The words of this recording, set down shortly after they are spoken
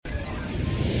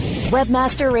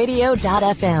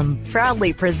Webmasterradio.fm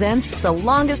proudly presents the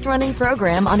longest-running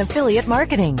program on affiliate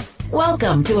marketing.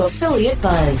 Welcome to Affiliate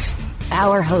Buzz.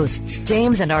 Our hosts,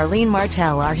 James and Arlene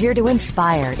Martell, are here to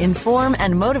inspire, inform,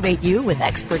 and motivate you with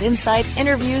expert insight,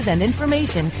 interviews, and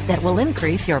information that will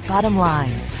increase your bottom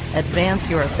line. Advance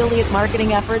your affiliate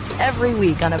marketing efforts every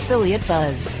week on Affiliate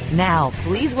Buzz. Now,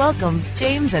 please welcome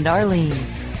James and Arlene.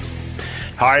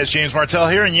 Hi, it's James Martell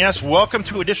here, and yes, welcome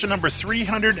to edition number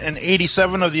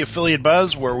 387 of the Affiliate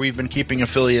Buzz, where we've been keeping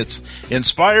affiliates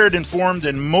inspired, informed,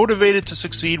 and motivated to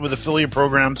succeed with affiliate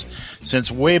programs since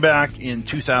way back in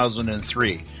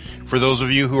 2003. For those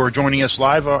of you who are joining us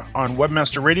live on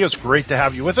Webmaster Radio, it's great to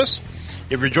have you with us.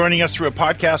 If you're joining us through a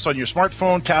podcast on your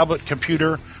smartphone, tablet,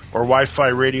 computer, or Wi-Fi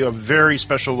radio, a very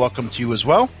special welcome to you as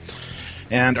well.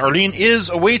 And Arlene is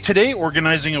away today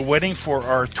organizing a wedding for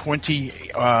our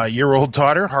 20-year-old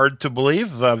daughter, hard to believe,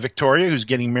 Victoria, who's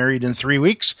getting married in 3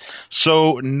 weeks.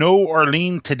 So no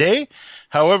Arlene today.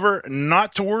 However,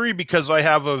 not to worry, because I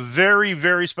have a very,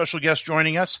 very special guest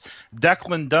joining us,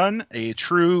 Declan Dunn, a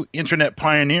true internet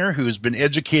pioneer who has been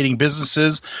educating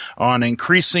businesses on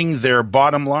increasing their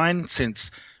bottom line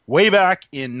since way back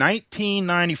in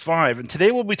 1995. And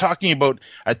today we'll be talking about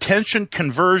attention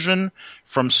conversion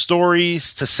from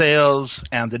stories to sales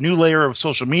and the new layer of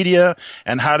social media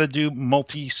and how to do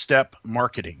multi-step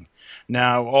marketing.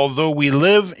 Now, although we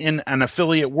live in an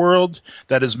affiliate world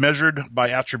that is measured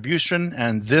by attribution,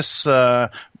 and this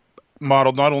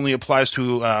model not only applies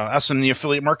to us in the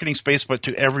affiliate marketing space, but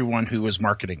to everyone who is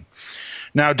marketing.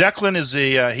 Now, Declan is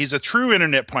he's a true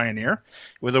internet pioneer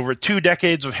with over 2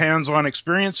 decades of hands-on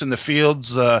experience in the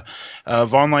fields of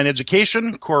online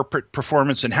education, corporate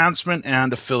performance enhancement,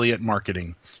 and affiliate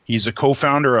marketing. He's a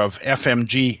co-founder of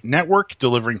FMG Network,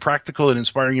 delivering practical and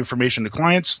inspiring information to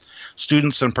clients,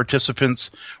 students, and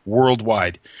participants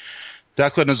worldwide.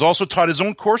 Declan has also taught his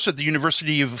own course at the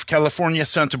University of California,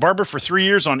 Santa Barbara for 3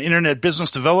 years on internet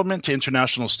business development to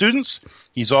international students.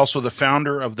 He's also the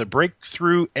founder of the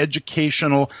breakthrough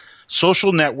educational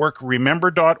social network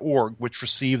Remember.org, which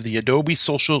received the Adobe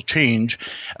Social Change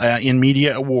in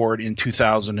Media Award in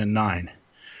 2009.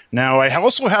 Now, I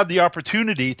also had the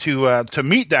opportunity to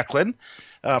meet Declan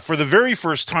for the very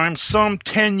first time some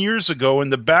 10 years ago in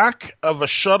the back of a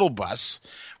shuttle bus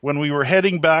when we were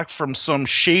heading back from some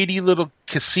shady little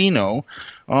casino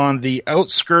on the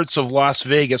outskirts of Las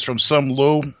Vegas from some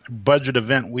low-budget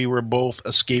event we were both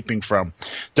escaping from.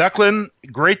 Declan,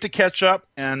 great to catch up,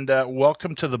 and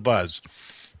welcome to the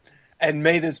Buzz. And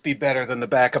may this be better than the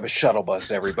back of a shuttle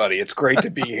bus, everybody. It's great to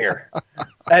be here.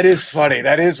 That is funny.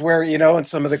 That is where, and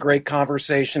some of the great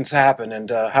conversations happen,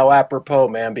 and how apropos,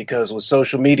 man, because with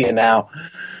social media now,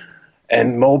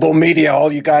 and mobile media,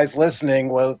 all you guys listening,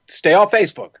 well, stay off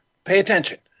Facebook. Pay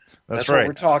attention. That's right. What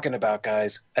we're talking about,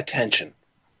 guys. Attention.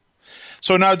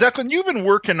 So now, Declan, you've been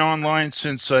working online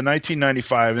since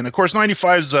 1995. And, of course,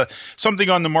 95 is something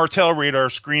on the Martell radar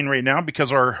screen right now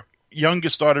because our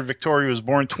youngest daughter, Victoria, was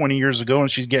born 20 years ago,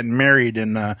 and she's getting married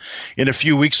in a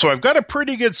few weeks. So I've got a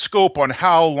pretty good scope on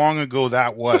how long ago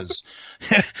that was.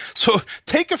 So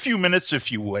take a few minutes,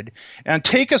 if you would, and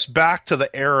take us back to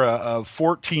the era of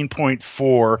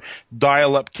 14.4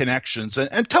 dial-up connections,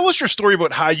 and tell us your story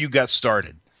about how you got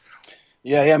started.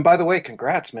 Yeah. And by the way,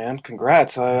 congrats, man.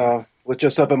 Congrats. I was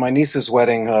just up at my niece's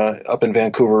wedding up in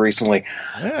Vancouver recently.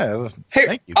 Yeah,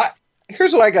 thank you.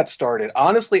 Here's how I got started.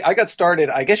 Honestly, I got started,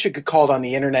 I guess you could call it on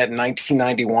the internet in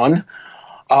 1991.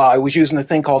 I was using a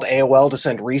thing called AOL to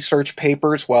send research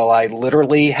papers while I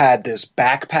literally had this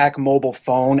backpack mobile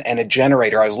phone and a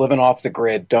generator. I was living off the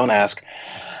grid, don't ask,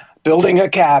 building a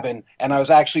cabin, and I was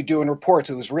actually doing reports.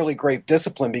 It was really great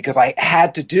discipline because I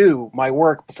had to do my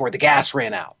work before the gas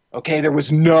ran out. Okay, there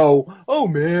was no, oh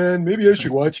man, maybe I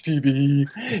should watch TV.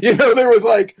 There was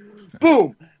like,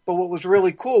 boom. But what was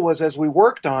really cool was as we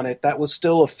worked on it, that was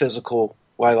still a physical,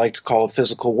 what I like to call a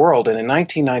physical world. And in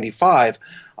 1995,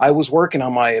 I was working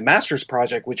on my master's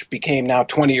project, which became now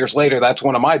 20 years later, that's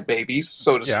one of my babies,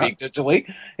 so to speak,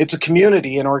 digitally. It's a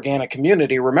community, an organic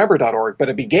community, Remember.org. But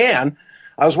I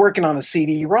was working on a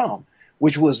CD-ROM,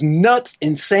 which was nuts,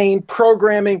 insane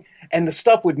programming, and the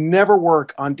stuff would never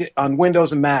work on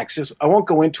Windows and Macs. I won't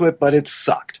go into it, but it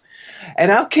sucked.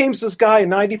 And out came this guy in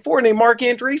 94 named Mark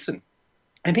Andreessen.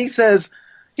 And he shows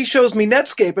me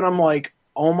Netscape, and I'm like,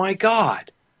 oh my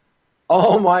God.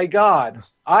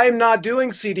 I'm not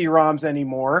doing CD-ROMs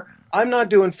anymore. I'm not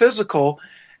doing physical.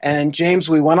 And James,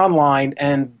 we went online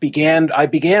and I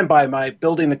began by my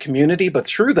building the community, but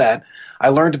through that, I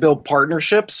learned to build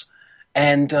partnerships.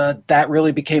 And that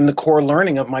really became the core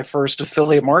learning of my first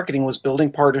affiliate marketing was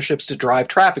building partnerships to drive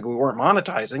traffic. We weren't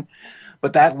monetizing,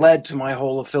 But that led to my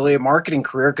whole affiliate marketing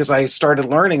career because I started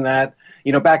learning that,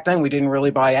 back then we didn't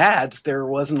really buy ads. There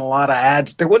wasn't a lot of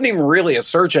ads. There wasn't even really a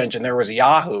search engine. There was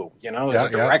Yahoo, as a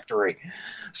directory.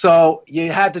 So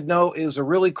you had to know it was a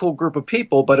really cool group of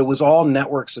people, but it was all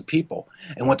networks of people.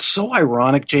 And what's so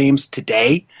ironic, James,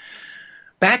 today,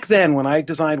 back then when I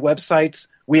designed websites,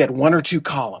 we had 1 or 2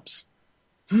 columns.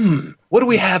 What do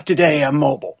we have today on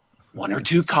mobile? 1 or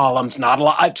 2 columns, not a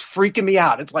lot. It's freaking me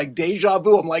out. It's like deja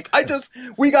vu. I'm like,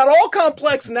 we got all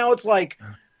complex, and now it's like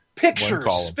pictures,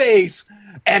 space,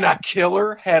 and a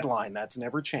killer headline. That's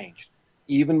never changed.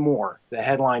 Even more. The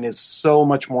headline is so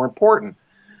much more important.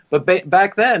 But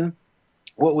back then,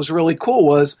 what was really cool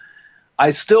was I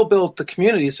still built the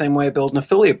community the same way I built an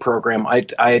affiliate program. I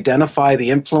identify the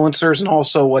influencers and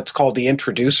also what's called the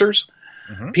introducers.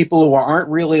 People who aren't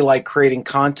really like creating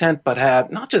content, but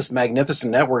have not just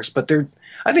magnificent networks, but I didn't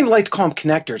even like to call them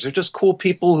connectors. They're just cool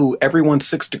people who everyone's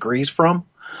 6 degrees from.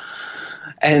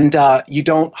 And you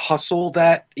don't hustle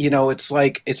that. It's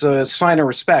like it's a sign of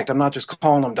respect. I'm not just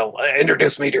calling them to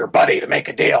introduce me to your buddy to make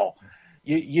a deal.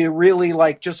 You really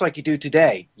just like you do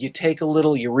today. You take a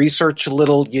little, you research a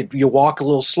little, you walk a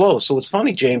little slow. So what's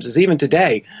funny, James, is even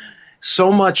today,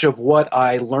 so much of what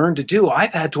I learned to do,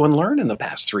 I've had to unlearn in the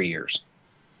past 3 years.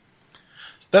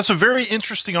 That's a very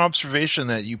interesting observation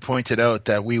that you pointed out,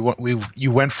 that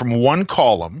you went from 1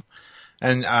 column,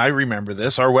 and I remember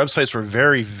this. Our websites were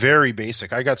very, very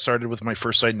basic. I got started with my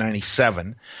first site in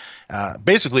 97.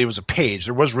 Basically, it was a page.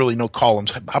 There was really no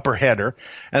columns, upper header.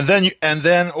 And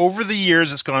then over the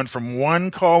years, it's gone from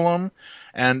 1 column,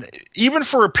 and even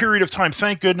for a period of time,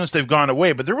 thank goodness they've gone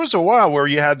away. But there was a while where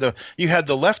you had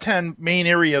the left-hand main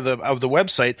area of the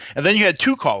website, and then you had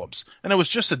 2 columns, and it was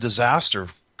just a disaster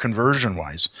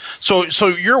conversion-wise. So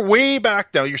you're way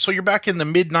back now. You're back in the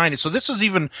mid-90s. So this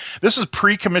is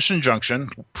pre-Commission Junction,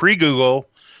 pre-Google,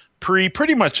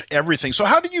 pretty much everything. So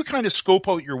how did you kind of scope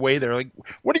out your way there? Like,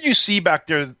 what did you see back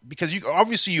there? Because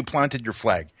you planted your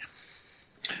flag.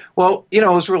 Well, it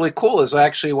was really cool is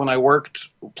actually when I worked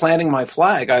planting my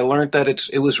flag, I learned that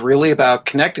it was really about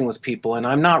connecting with people. And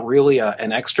I'm not really an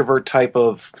extrovert type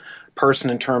of person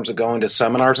in terms of going to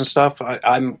seminars and stuff.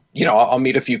 I'll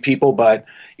meet a few people, but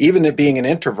even it being an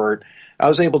introvert, I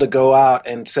was able to go out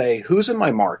and say, who's in my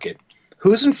market?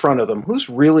 Who's in front of them? Who's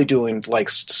really doing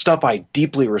stuff I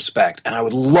deeply respect? And I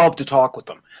would love to talk with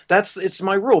them. It's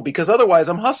my rule, because otherwise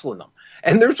I'm hustling them.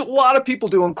 And there's a lot of people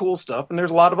doing cool stuff, and there's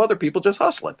a lot of other people just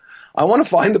hustling. I want to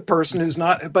find the person who's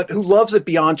not, but who loves it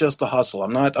beyond just the hustle.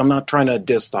 I'm not trying to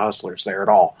diss the hustlers there at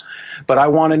all, but I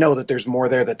want to know that there's more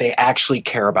there, that they actually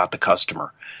care about the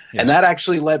customer. Yes. And that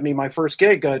actually led me, my first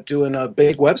gig doing a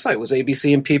big website was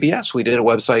ABC and PBS. We did a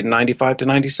website in 95 to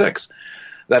 96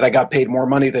 that I got paid more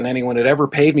money than anyone had ever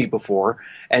paid me before.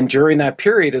 And during that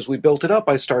period, as we built it up,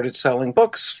 I started selling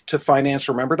books to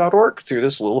financeremember.org through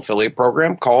this little affiliate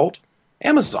program called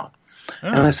Amazon. Oh.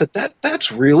 And I said,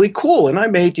 that's really cool. And I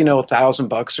made,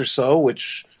 $1,000 or so,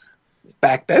 which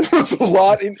back then was a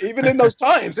lot. Even in those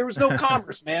times, there was no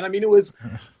commerce, man. I mean,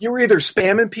 you were either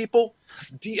spamming people,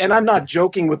 and I'm not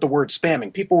joking with the word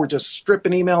spamming. People were just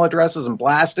stripping email addresses and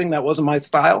blasting. That wasn't my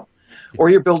style. Or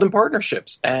you're building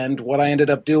partnerships. And what I ended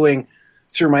up doing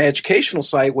through my educational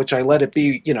site, which I let it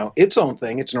be, its own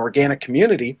thing. It's an organic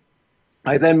community.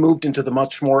 I then moved into the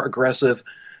much more aggressive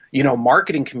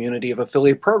marketing community of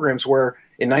affiliate programs, where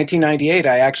in 1998,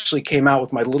 I actually came out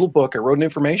with my little book. I wrote an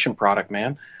information product,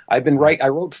 man. I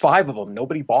wrote 5 of them.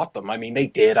 Nobody bought them. I mean, they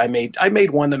did. I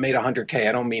made one that made $100K.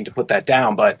 I don't mean to put that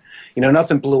down, but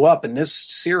nothing blew up. And this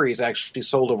series actually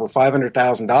sold over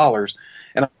 $500,000.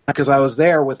 And because I was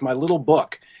there with my little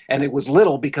book, and it was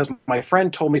little because my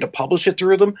friend told me to publish it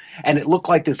through them, and it looked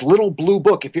like this little blue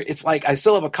book. It's like, I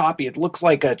still have a copy. It looks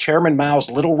like a Chairman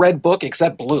Mao's little red book,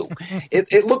 except blue.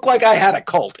 It looked like I had a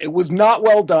cult. It was not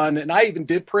well done, and I even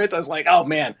did print. I was like, oh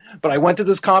man! But I went to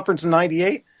this conference in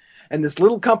 '98, and this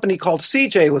little company called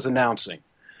CJ was announcing,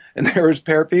 and there was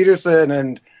Per Peterson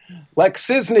and Lex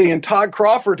Cisney and Todd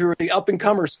Crawford, who were the up and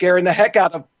comers, scaring the heck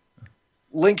out of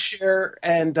Linkshare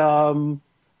and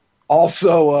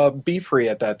also BeFree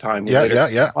at that time.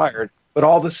 Yeah. Hired. But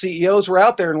all the CEOs were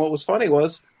out there, and what was funny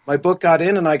was my book got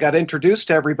in, and I got introduced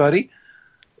to everybody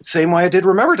same way I did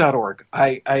Remember.org.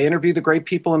 I interviewed the great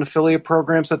people in affiliate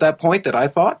programs at that point that I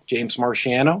thought. James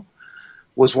Marciano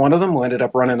was one of them, who ended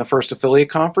up running the first affiliate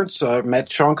conference.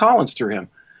 Met Sean Collins through him.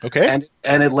 Okay.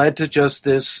 And it led to just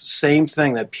this same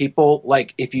thing that people,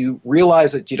 if you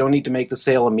realize that you don't need to make the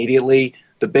sale immediately,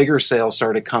 the bigger sales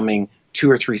started coming 2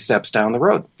 or 3 steps down the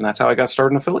road. And that's how I got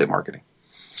started in affiliate marketing.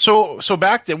 So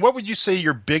back then, what would you say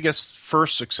your biggest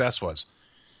first success was?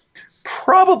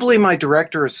 Probably my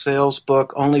director of sales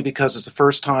book, only because it's the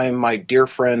first time my dear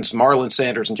friends Marlon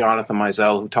Sanders and Jonathan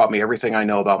Mizell, who taught me everything I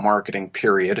know about marketing,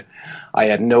 period. I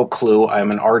had no clue.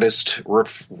 I'm an artist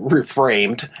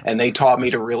reframed, and they taught me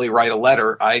to really write a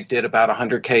letter. I did about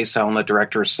 100K selling the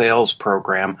director of sales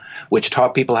program, which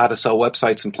taught people how to sell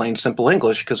websites in plain, simple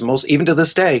English, because even to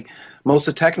this day, most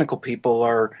of the technical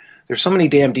people there's so many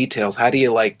damn details. How do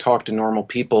you talk to normal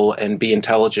people and be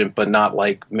intelligent but not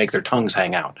make their tongues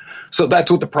hang out? So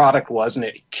that's what the product was, and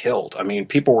it killed. I mean,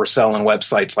 people were selling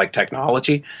websites like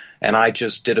technology, and I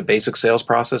just did a basic sales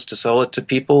process to sell it to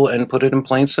people and put it in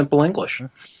plain, simple English.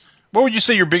 What would you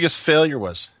say your biggest failure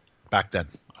was back then?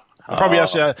 I probably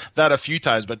asked you that a few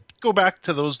times, but go back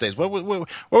to those days. What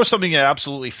was something that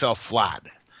absolutely fell flat?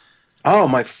 Oh,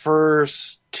 my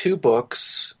first 2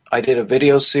 books. I did a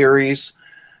video series.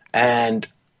 And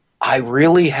I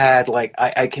really had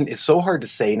it's so hard to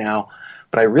say now,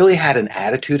 but I really had an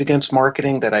attitude against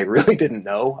marketing that I really didn't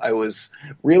know. I was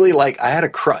really I had a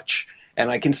crutch, and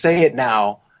I can say it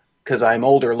now because I'm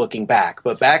older looking back.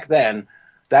 But back then,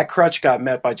 that crutch got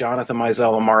met by Jonathan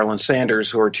Mizell and Marlon Sanders,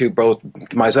 who are both.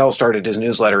 Mizell started his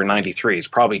newsletter in '93. It's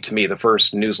probably, to me, the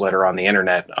first newsletter on the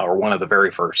internet, or one of the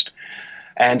very first,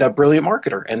 and a brilliant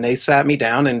marketer. And they sat me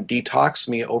down and detoxed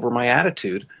me over my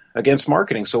attitude against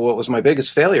marketing. So what was my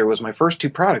biggest failure was my first 2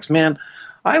 products. Man,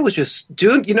 I was just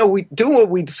doing what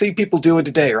we see people doing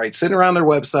today, right? Sitting around their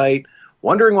website,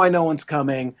 wondering why no one's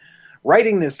coming,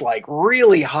 writing this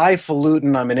really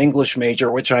highfalutin, I'm an English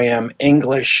major, which I am,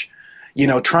 English,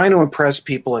 trying to impress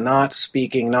people and not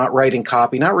speaking, not writing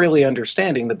copy, not really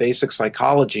understanding the basic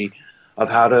psychology of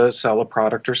how to sell a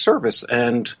product or service.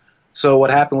 And so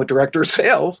what happened with director of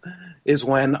sales is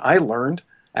when I learned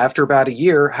after about a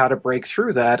year how to break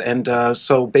through that. And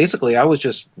so basically I was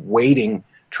just waiting,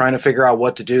 trying to figure out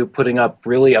what to do, putting up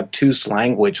really obtuse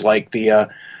language like the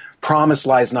promise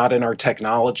lies not in our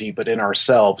technology but in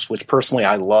ourselves, which personally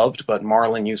I loved, but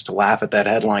Marlon used to laugh at that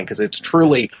headline because it's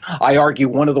truly, I argue,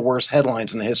 one of the worst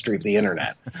headlines in the history of the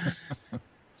internet.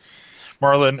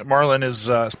 Marlon is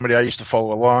somebody I used to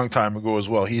follow a long time ago as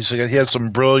well. He has some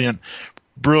brilliant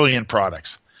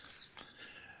products.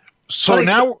 So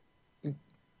now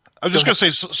I was just going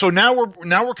to say, so now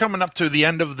we're coming up to the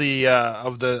end of the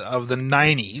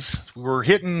 90s. We're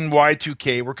hitting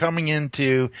Y2K. We're coming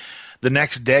into the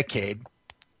next decade.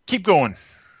 Keep going.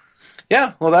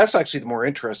 Yeah, well, that's actually the more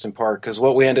interesting part, because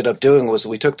what we ended up doing was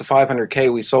we took the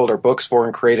 500K we sold our books for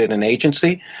and created an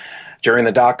agency during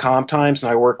the dot-com times,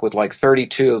 and I worked with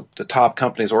 32 of the top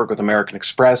companies. I worked with American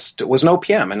Express. It was an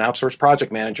OPM, an outsourced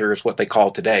project manager is what they call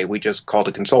it today. We just called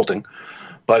it consulting.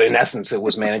 But in essence, it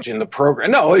was managing the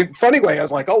program. No, funny way, I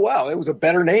was like, oh, wow, it was a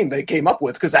better name they came up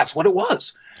with because that's what it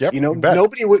was. Yep,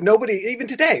 nobody, even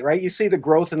today, right? You see the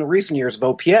growth in the recent years of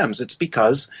OPMs. It's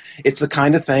because it's the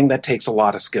kind of thing that takes a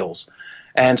lot of skills.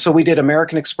 And so we did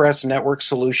American Express Network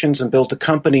Solutions and built a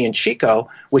company in Chico,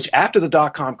 which after the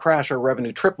dot-com crash, our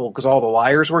revenue tripled because all the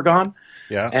liars were gone.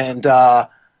 Yeah.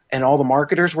 And all the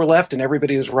marketers were left, and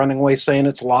everybody was running away saying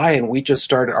it's a lie. And we just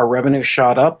started, our revenue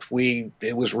shot up.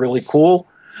 It was really cool.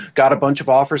 Got a bunch of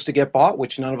offers to get bought,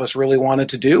 which none of us really wanted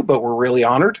to do, but we're really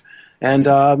honored, and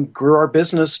grew our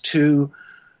business to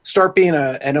start being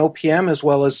an OPM, as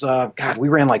well as, we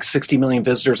ran 60 million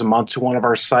visitors a month to one of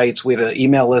our sites. We had an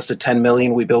email list of 10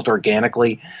 million we built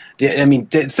organically. I mean,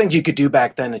 things you could do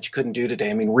back then that you couldn't do today.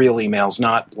 I mean, real emails,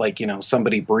 not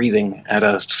somebody breathing at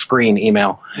a screen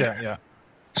email. Yeah.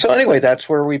 So anyway, that's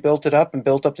where we built it up and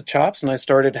built up the chops, and I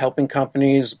started helping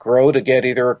companies grow to get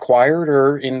either acquired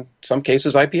or, in some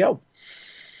cases, IPO.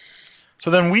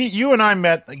 So then you and I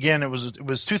met again. It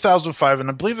was 2005, and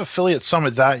I believe Affiliate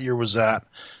Summit that year was at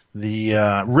the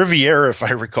Riviera, if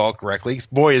I recall correctly.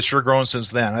 Boy, it's sure grown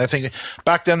since then. I think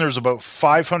back then there was about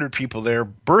 500 people there.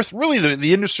 Really,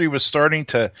 the industry was starting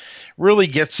to really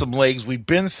get some legs. We've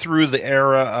been through the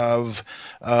era of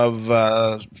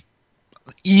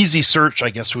easy search, I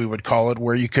guess we would call it,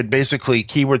 where you could basically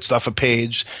keyword stuff a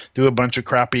page, do a bunch of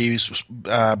crappy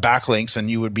backlinks, and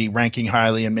you would be ranking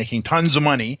highly and making tons of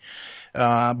money.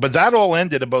 But that all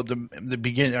ended about the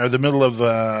beginning or the middle of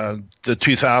the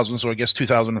 2000s, so I guess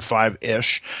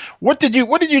 2005-ish. What did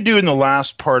you do in the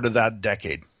last part of that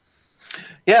decade?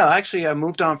 Yeah, actually, I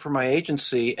moved on from my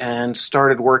agency and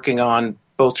started working on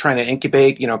both trying to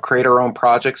incubate, create our own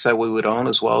projects that we would own,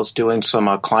 as well as doing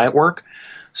some client work.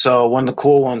 So one of the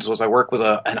cool ones was I worked with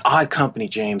an odd company,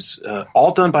 James,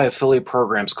 all done by affiliate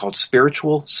programs called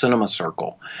Spiritual Cinema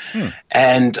Circle.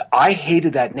 And I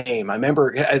hated that name. I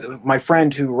remember my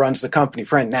friend who runs the company,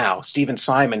 Stephen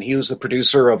Simon, he was the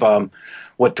producer of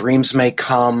What Dreams May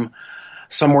Come,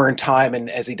 somewhere in time, and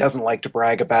as he doesn't like to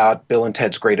brag about Bill and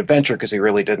Ted's Great Adventure because he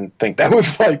really didn't think that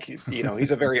was like,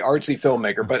 he's a very artsy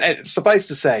filmmaker. But suffice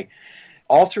to say,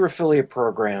 all through affiliate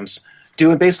programs,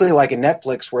 doing basically like a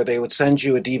Netflix where they would send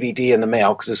you a DVD in the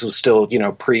mail because this was still,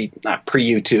 not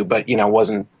pre-YouTube, but,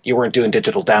 you weren't doing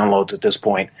digital downloads at this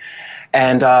point.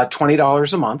 And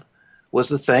 $20 a month was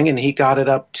the thing, and he got it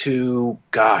up to,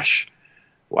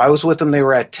 I was with them. They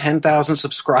were at 10,000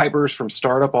 subscribers from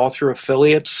startup all through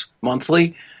affiliates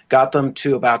monthly. Got them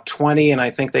to about 20, and I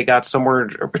think they got somewhere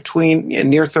between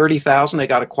near 30,000. They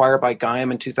got acquired by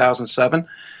Gaiam in 2007.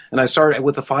 And I started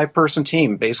with a 5-person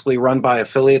team, basically run by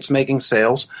affiliates making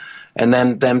sales and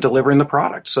then them delivering the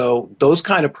product. So those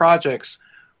kind of projects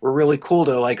were really cool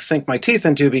to sink my teeth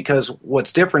into, because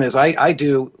what's different is I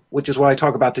do, which is what I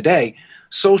talk about today,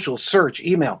 social, search,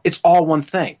 email. It's all one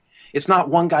thing. It's not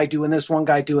one guy doing this, one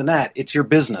guy doing that. It's your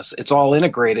business. It's all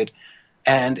integrated.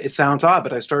 And it sounds odd,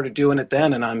 but I started doing it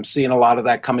then, and I'm seeing a lot of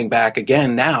that coming back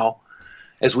again now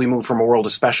as we move from a world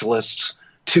of specialists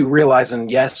to realizing,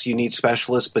 yes, you need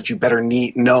specialists, but you better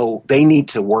know they need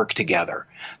to work together.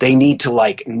 They need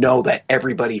to know that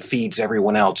everybody feeds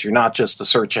everyone else. You're not just the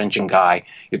search engine guy.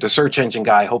 You're the search engine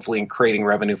guy, hopefully in creating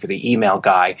revenue for the email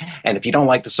guy. And if you don't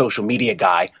like the social media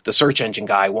guy, the search engine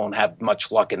guy won't have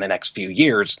much luck in the next few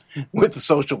years with the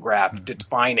social graph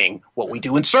defining what we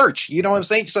do in search. You know what I'm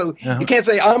saying? So You can't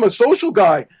say, I'm a social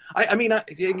guy. I mean, an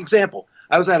example,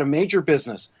 I was at a major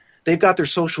business. They've got their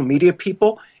social media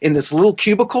people in this little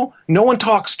cubicle. No one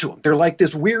talks to them. They're like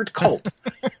this weird cult.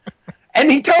 And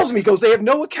he tells me, he goes, they have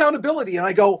no accountability. And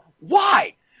I go,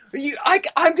 why?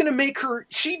 I'm going to make her,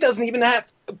 she doesn't even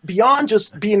have, beyond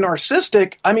just being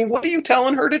narcissistic, I mean, what are you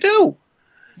telling her to do?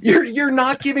 You're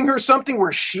not giving her something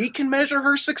where she can measure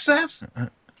her success?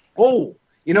 Oh,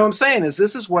 you know what I'm saying?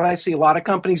 This is what I see a lot of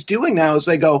companies doing now is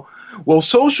they go, well,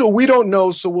 social, we don't know,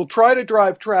 so we'll try to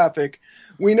drive traffic.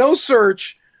 We know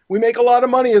search. We make a lot of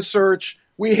money as search.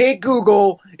 We hate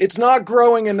Google. It's not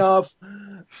growing enough.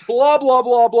 Blah, blah,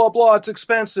 blah, blah, blah. It's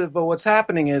expensive. But what's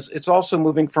happening is it's also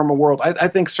moving from a world. I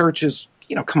think search is,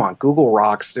 come on, Google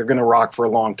rocks. They're going to rock for a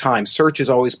long time. Search is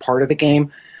always part of the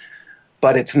game.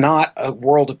 But it's not a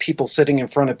world of people sitting in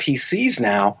front of PCs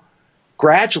now.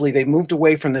 Gradually, they've moved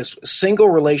away from this single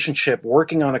relationship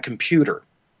working on a computer,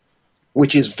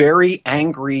 which is very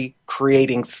angry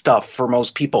creating stuff for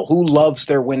most people. Who loves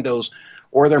their Windows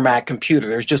or their Mac computer?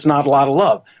 There's just not a lot of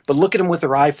love. But look at them with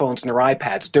their iPhones and their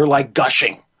iPads. They're like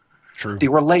gushing. True. The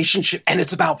relationship, and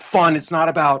it's about fun. It's not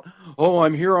about, oh,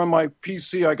 I'm here on my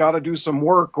PC. I got to do some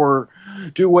work or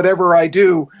do whatever I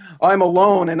do. I'm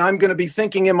alone, and I'm going to be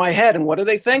thinking in my head. And what do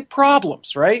they think?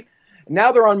 Problems, right?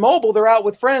 Now they're on mobile. They're out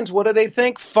with friends. What do they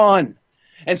think? Fun.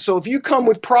 And so if you come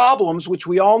with problems, which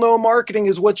we all know marketing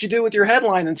is what you do with your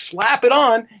headline, and slap it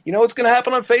on, you know what's going to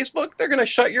happen on Facebook? They're going to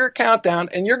shut your account down,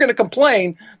 and you're going to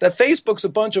complain that Facebook's a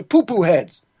bunch of poo-poo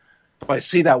heads. If I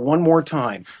see that one more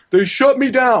time, they shut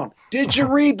me down. Did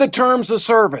you read the terms of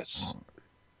service?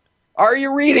 Are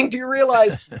you reading? Do you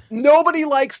realize nobody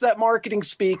likes that marketing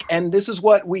speak, and this is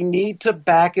what we need to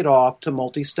back it off to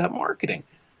multi-step marketing.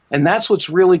 And that's what's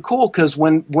really cool, because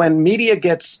when media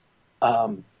gets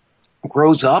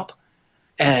grows up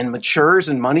and matures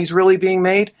and money's really being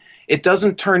made, it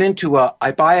doesn't turn into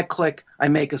I buy a click, I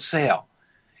make a sale.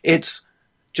 It's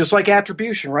just like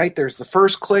attribution, right? There's the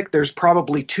first click. There's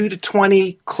probably 2 to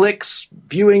 20 clicks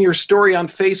viewing your story on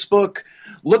Facebook,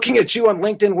 looking at you on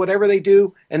LinkedIn, whatever they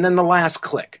do, and then the last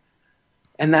click.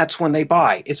 And that's when they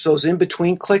buy. It's those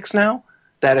in-between clicks now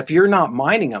that if you're not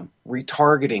minding them,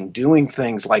 retargeting, doing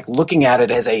things like looking at it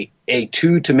as a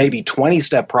 2 to maybe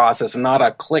 20-step process and not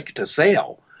a click to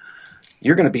sale,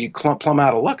 you're going to be plumb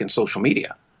out of luck in social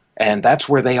media. And that's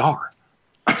where they are.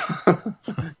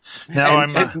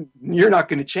 And you're not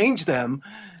going to change them.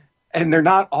 And they're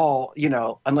not all,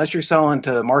 unless you're selling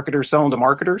to marketers,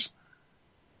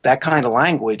 that kind of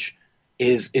language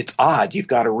it's odd. You've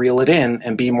got to reel it in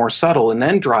and be more subtle and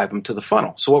then drive them to the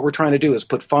funnel. So what we're trying to do is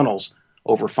put funnels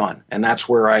over fun. And that's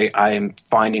where I am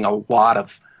finding a lot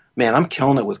of, I'm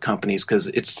killing it with companies because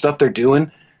it's stuff they're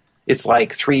doing. It's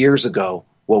like 3 years ago,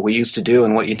 what we used to do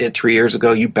and what you did 3 years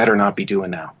ago, you better not be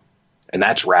doing now. And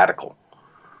that's radical.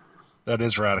 That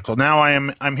is radical. Now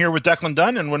I'm here with Declan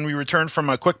Dunn, and when we return from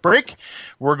a quick break,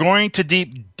 we're going to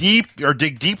dig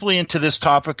deeply into this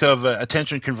topic of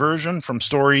attention conversion from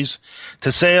stories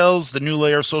to sales, the new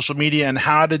layer of social media, and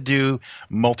how to do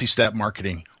multi-step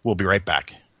marketing. We'll be right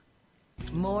back.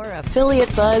 More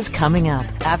Affiliate Buzz coming up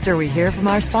after we hear from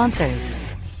our sponsors.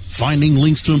 Finding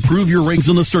links to improve your rankings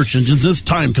in the search engines is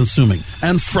time-consuming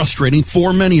and frustrating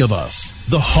for many of us.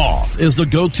 The Hoff is the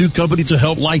go-to company to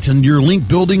help lighten your link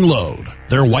building load.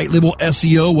 Their white label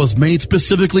SEO was made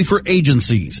specifically for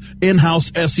agencies,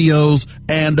 in-house SEOs,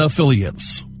 and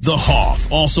affiliates. The Hoff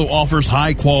also offers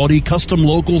high-quality custom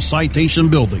local citation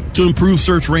building to improve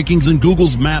search rankings in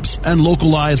Google's maps and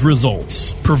localized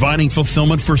results, providing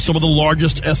fulfillment for some of the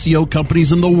largest SEO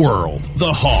companies in the world.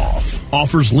 The Hoff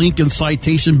offers link and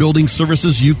citation building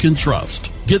services you can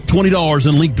trust. Get $20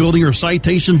 in link building or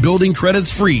citation building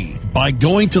credits free by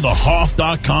going to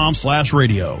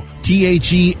thehoff.com/radio.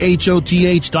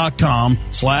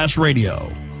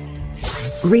 TheHoth.com/radio.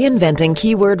 Reinventing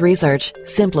keyword research,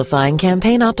 simplifying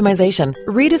campaign optimization,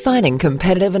 redefining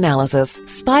competitive analysis.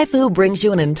 SpyFu brings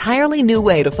you an entirely new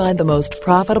way to find the most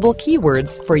profitable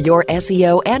keywords for your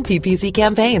SEO and PPC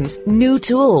campaigns. New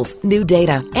tools, new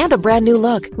data, and a brand new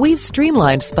look. We've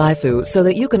streamlined SpyFu so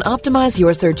that you can optimize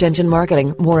your search engine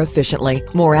marketing more efficiently,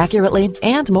 more accurately,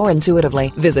 and more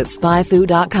intuitively. Visit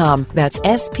SpyFu.com. That's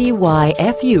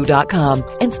SPYFU.com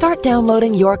and start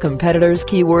downloading your competitors'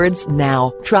 keywords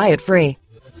now. Try it free.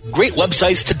 Great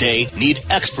websites today need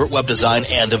expert web design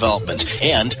and development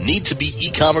and need to be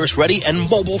e-commerce ready and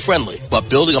mobile friendly.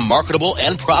 But building a marketable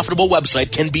and profitable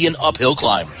website can be an uphill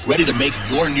climb. Ready to make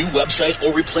your new website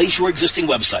or replace your existing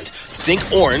website? Think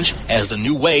Orange as the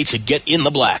new way to get in the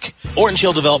black. Orange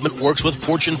Hill Development works with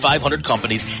Fortune 500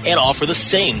 companies and offer the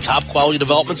same top quality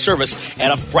development service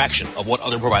at a fraction of what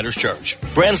other providers charge.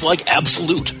 Brands like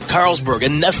Absolute, Carlsberg,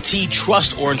 and Nestea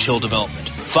trust Orange Hill Development.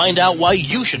 Find out why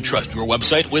you should trust your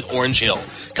website with Orange Hill.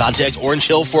 Contact Orange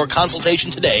Hill for a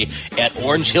consultation today at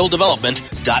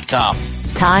orangehilldevelopment.com.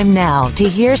 Time now to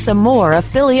hear some more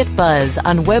affiliate buzz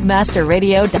on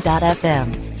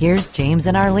webmasterradio.fm. Here's James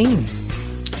and Arlene.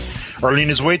 Arlene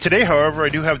is away today. However, I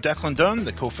do have Declan Dunn,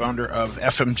 the co-founder of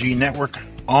FMG Network,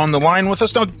 on the line with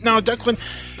us. Now, Declan,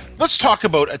 let's talk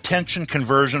about attention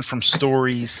conversion from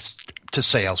stories to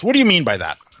sales. What do you mean by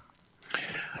that?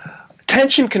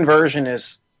 Attention conversion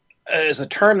is a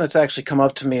term that's actually come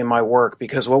up to me in my work,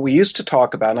 because what we used to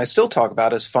talk about, and I still talk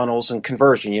about, is funnels and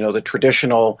conversion. You know, the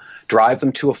traditional drive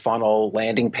them to a funnel,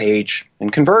 landing page,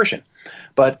 and conversion.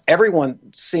 But everyone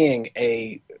seeing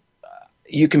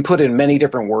you can put in many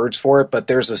different words for it, but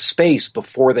there's a space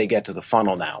before they get to the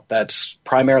funnel now. That's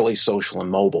primarily social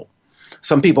and mobile.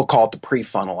 Some people call it the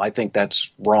pre-funnel. I think that's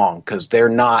wrong, because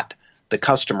the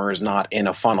customer is not in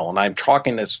a funnel. And I'm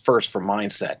talking this first from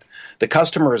mindset. The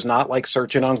customer is not like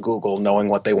searching on Google knowing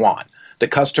what they want. The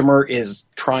customer is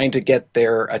trying to get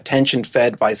their attention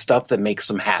fed by stuff that makes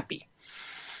them happy.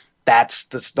 That's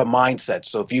the mindset.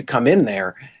 So if you come in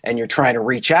there and you're trying to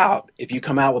reach out, if you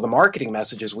come out with a marketing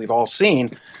message, as we've all seen,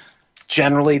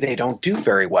 generally they don't do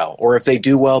very well. Or if they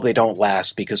do well, they don't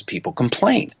last because people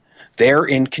complain. They're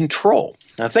in control.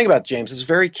 Now think about it, James. This is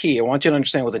very key. I want you to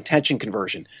understand with attention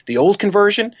conversion. The old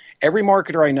conversion, every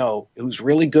marketer I know who's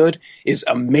really good is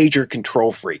a major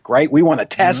control freak, right? We want to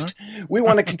test. Mm-hmm. We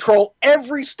want to control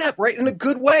every step, right? In a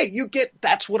good way.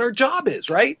 That's what our job is,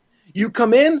 right? You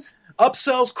come in,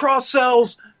 upsells,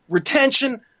 cross-sells,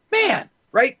 retention, man,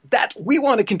 right? We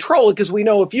want to control it, because we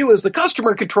know if you as the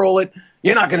customer control it,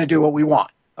 you're not going to do what we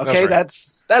want. Okay,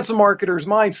 that's a marketer's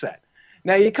mindset.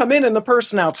 Now you come in and the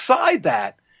person outside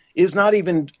that is not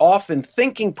even often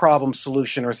thinking problem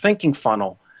solution or thinking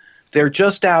funnel. They're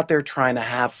just out there trying to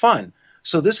have fun.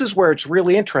 So this is where it's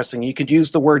really interesting. You could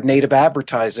use the word native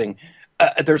advertising.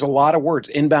 There's a lot of words: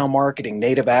 inbound marketing,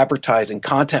 native advertising,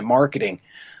 content marketing,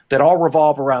 that all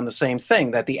revolve around the same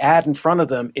thing, that the ad in front of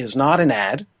them is not an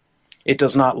ad. It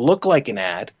does not look like an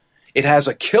ad. It has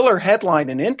a killer headline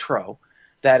and intro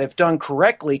that, if done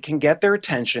correctly, can get their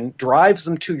attention, drives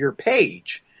them to your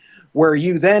page, where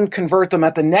you then convert them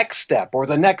at the next step or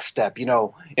the next step. You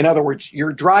know, in other words,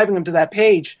 you're driving them to that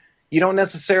page. You don't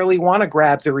necessarily want to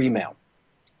grab their email.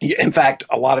 In fact,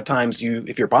 a lot of times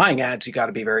if you're buying ads, you got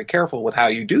to be very careful with how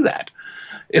you do that.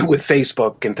 With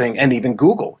Facebook and even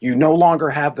Google, you no longer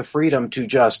have the freedom to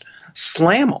just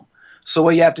slam them. So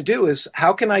what you have to do is,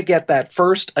 how can I get that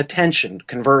first attention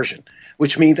conversion,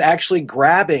 which means actually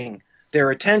grabbing their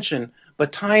attention,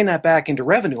 but tying that back into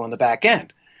revenue on the back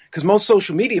end? Because most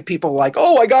social media people are like,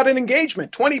 oh, I got an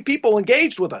engagement, 20 people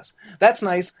engaged with us. That's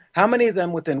nice. How many of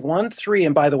them within 1, 3,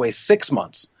 and by the way, 6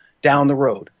 months down the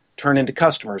road turn into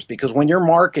customers? Because when you're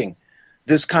marking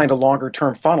this kind of longer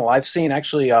term funnel, I've seen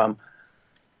actually, I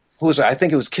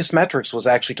think it was Kissmetrics was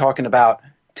actually talking about,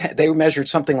 they measured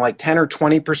something like 10 or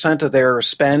 20% of their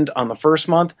spend on the first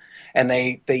month, and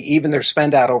they even their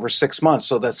spend out over 6 months.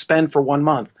 So the spend for 1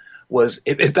 month was,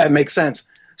 if that makes sense,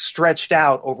 stretched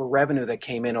out over revenue that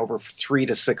came in over 3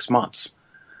 to 6 months.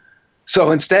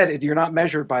 So instead, you're not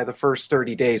measured by the first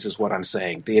 30 days is what I'm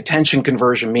saying. The attention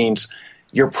conversion means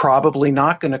you're probably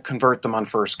not going to convert them on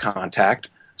first contact.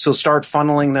 So start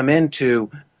funneling them into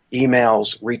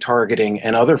emails, retargeting,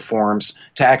 and other forms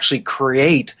to actually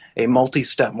create a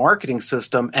multi-step marketing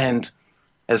system. And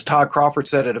as Todd Crawford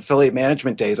said at Affiliate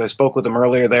Management Days, I spoke with him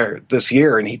earlier this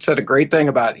year, and he said a great thing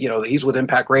about, he's with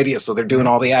Impact Radius, so they're doing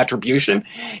all the attribution.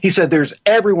 He said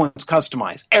everyone's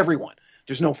customized, everyone.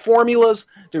 There's no formulas.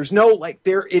 There's no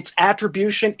it's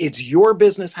attribution. It's your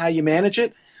business, how you manage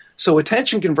it. So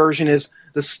attention conversion is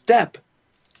the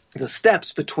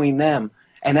steps between them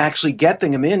and actually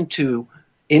getting them into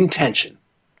intention.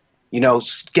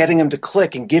 Getting them to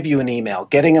click and give you an email,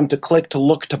 getting them to click to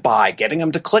look to buy, getting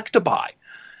them to click to buy.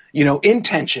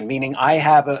 Intention, meaning I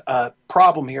have a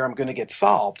problem here I'm going to get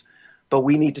solved, but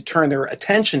we need to turn their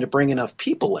attention to bring enough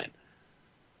people in.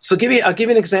 So I'll give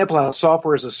you an example how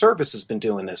software as a service has been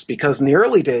doing this, because in the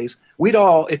early days,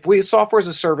 software as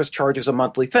a service charges a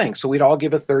monthly thing. So we'd all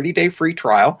give a 30-day free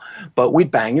trial, but we'd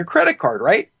bang your credit card,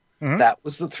 right? Mm-hmm. That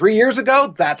was 3 years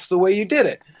ago. That's the way you did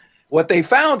it. What they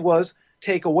found was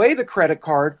take away the credit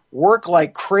card, work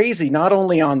like crazy, not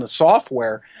only on the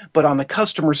software, but on the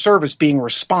customer service, being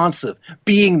responsive,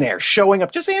 being there, showing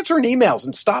up, just answering emails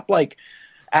and stop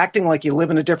acting like you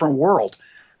live in a different world,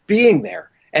 being there.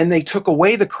 And they took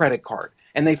away the credit card,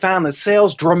 and they found that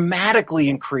sales dramatically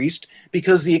increased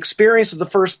because the experience of the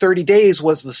first 30 days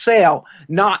was the sale,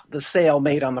 not the sale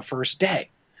made on the first day.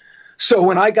 So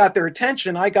when I got their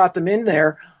attention, I got them in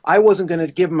there. I wasn't going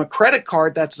to give them a credit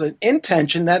card. That's an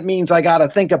intention. That means I got to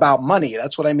think about money.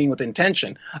 That's what I mean with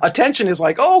intention. Attention is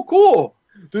like, oh, cool.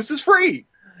 This is free.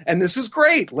 And this is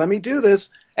great. Let me do this.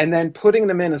 And then putting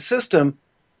them in a system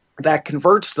that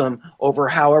converts them over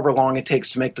however long it takes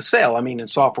to make the sale. I mean, in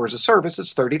software as a service,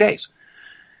 it's 30 days.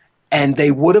 And they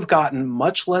would have gotten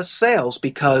much less sales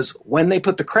because when they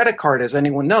put the credit card, as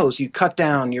anyone knows, you cut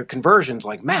down your conversions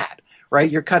like mad,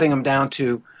 right? You're cutting them down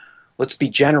to, let's be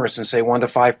generous and say 1 to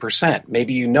 5%.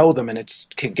 Maybe you know them and it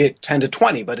can get 10 to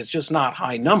 20, but it's just not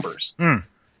high numbers.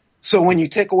 So when you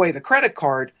take away the credit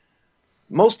card,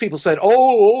 most people said, oh,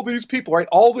 all these people, right?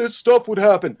 All this stuff would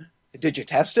happen. Did you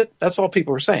test it? That's all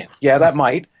people were saying. Yeah, that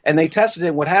might. And they tested it.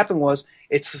 And what happened was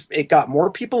it got more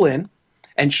people in.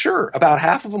 And sure, about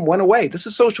half of them went away. This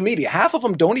is social media. Half of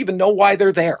them don't even know why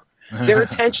they're there. Their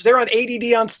attention, they're on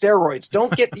ADD on steroids.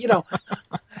 Don't get,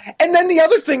 And then the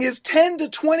other thing is 10 to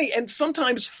 20 and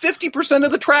sometimes 50%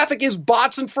 of the traffic is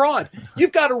bots and fraud.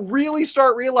 You've got to really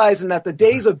start realizing that the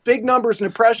days of big numbers and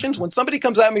impressions, when somebody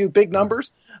comes at me with big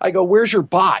numbers, I go, where's your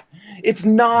bot? It's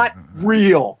not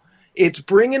real. It's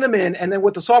bringing them in, and then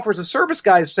what the software as a service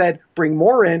guys said, bring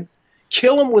more in,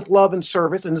 kill them with love and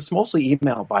service, and it's mostly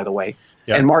email, by the way,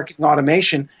 and marketing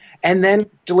automation, and then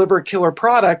deliver a killer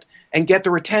product and get the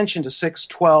retention to 6,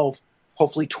 12,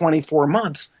 hopefully 24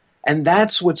 months. And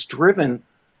that's what's driven,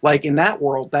 in that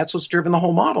world, that's what's driven the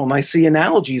whole model. And I see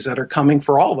analogies that are coming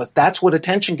for all of us. That's what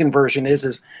attention conversion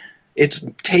is it's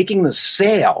taking the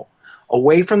sale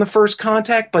away from the first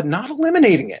contact, but not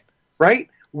eliminating it, right?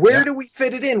 Where do we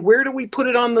fit it in? Where do we put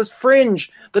it on the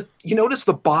fringe? You notice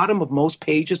the bottom of most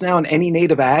pages now in any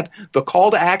native ad, the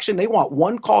call to action, they want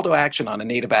one call to action on a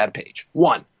native ad page.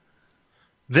 One.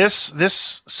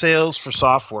 This sales for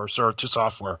software, to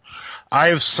software, I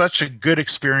have such a good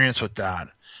experience with that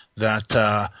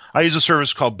I use a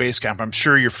service called Basecamp. I'm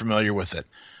sure you're familiar with it.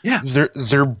 Yeah.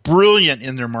 They're brilliant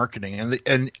in their marketing,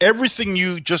 and everything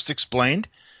you just explained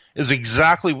is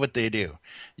exactly what they do.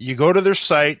 You go to their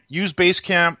site, use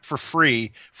Basecamp for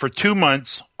free for 2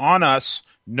 months on us,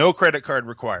 no credit card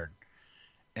required.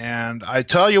 And I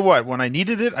tell you what, when I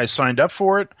needed it, I signed up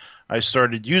for it. I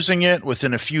started using it.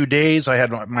 Within a few days, I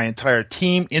had my entire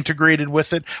team integrated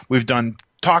with it. We've done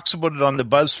talks about it on the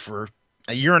Buzz for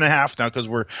a year and a half now because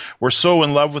we're so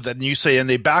in love with it. And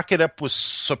they back it up with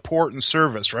support and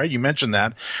service, right? You mentioned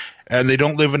that. And they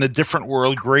don't live in a different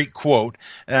world. Great quote.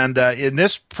 And in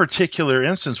this particular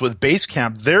instance with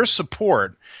Basecamp, their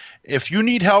support, if you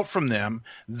need help from them,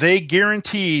 they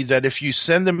guarantee that if you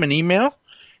send them an email,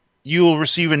 you will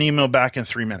receive an email back in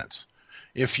 3 minutes.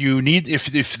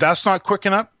 If that's not quick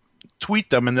enough,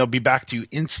 tweet them and they'll be back to you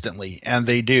instantly. And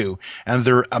they do. And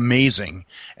they're amazing.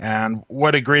 And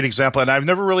what a great example. And I've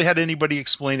never really had anybody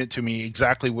explain it to me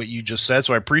exactly what you just said.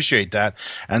 So I appreciate that.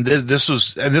 And this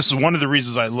is one of the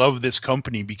reasons I love this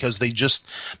company, because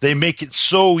they make it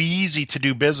so easy to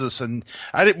do business. And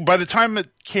by the time it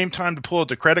came time to pull out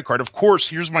the credit card, of course,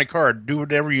 here's my card. Do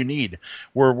whatever you need.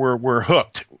 We're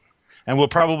hooked. And we'll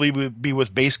probably be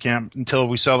with Basecamp until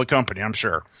we sell the company, I'm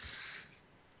sure.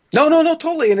 No,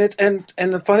 totally. And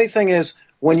the funny thing is,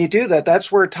 when you do that,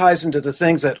 that's where it ties into the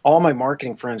things that all my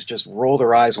marketing friends just roll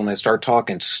their eyes when I start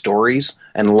talking stories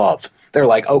and love. They're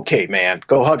like, okay, man,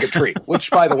 go hug a tree,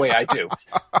 which, by the way, I do.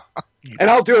 And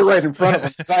I'll do it right in front of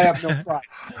them because I have no pride.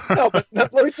 No, but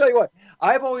let me tell you what.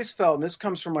 I've always felt, and this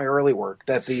comes from my early work,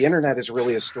 that the internet is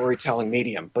really a storytelling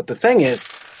medium. But the thing is,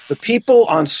 the people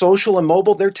on social and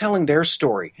mobile, they're telling their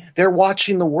story. They're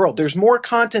watching the world. There's more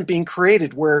content being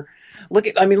created where, look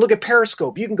at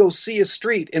Periscope. You can go see a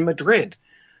street in Madrid.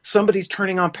 Somebody's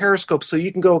turning on Periscope so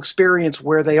you can go experience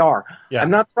where they are. Yeah. I'm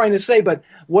not trying to say, but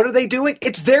what are they doing?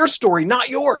 It's their story, not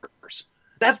yours.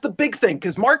 That's the big thing,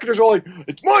 because marketers are like,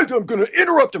 it's mine, I'm going to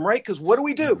interrupt them, right? Because what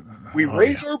do? We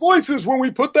raise our voices when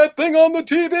we put that thing on the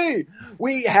TV.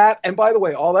 And by the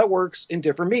way, all that works in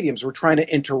different mediums. We're trying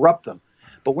to interrupt them.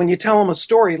 But when you tell them a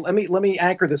story, let me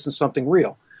anchor this in something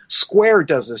real. Square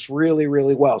does this really,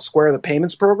 really well. Square, the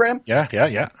payments program.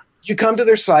 Yeah. You come to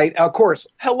their site, of course,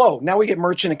 hello, now we get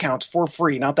merchant accounts for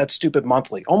free, not that stupid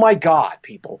monthly. Oh my God,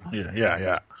 people.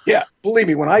 Yeah. Yeah, believe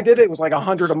me, when I did it, it was like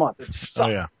 $100 a month. It sucked.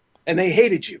 Oh, yeah. And they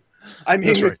hated you. I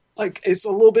mean, right. It's a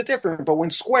little bit different, but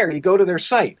when Square, you go to their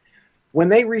site, when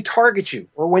they retarget you,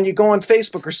 or when you go on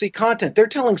Facebook or see content, they're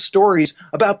telling stories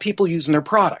about people using their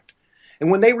product.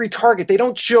 And when they retarget, they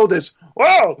don't show this,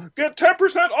 wow, get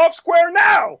 10% off Square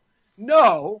now.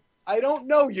 No, I don't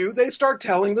know you. They start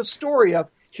telling the story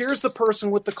of, here's the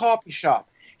person with the coffee shop.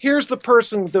 Here's the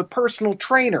person, the personal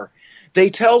trainer. They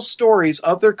tell stories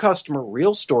of their customer,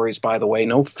 real stories, by the way,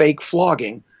 no fake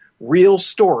flogging, real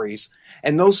stories.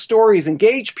 And those stories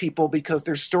engage people because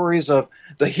they're stories of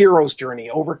the hero's journey,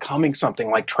 overcoming something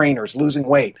like trainers, losing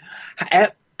weight.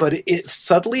 But it's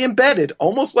subtly embedded,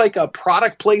 almost like a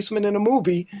product placement in a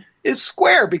movie, is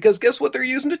Square, because guess what they're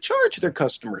using to charge their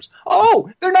customers? Oh,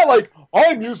 they're not like,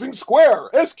 I'm using Square,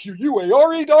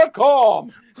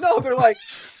 SQUARE.com. No, they're like,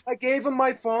 I gave them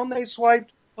my phone, they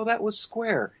swiped, oh, that was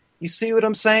Square. You see what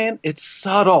I'm saying? It's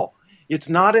subtle. It's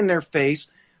not in their face,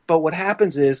 but what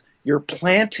happens is you're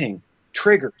planting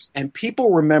triggers, and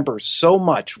people remember so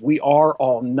much. We are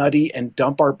all nutty and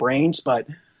dump our brains, but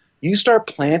you start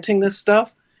planting this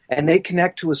stuff, and they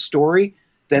connect to a story,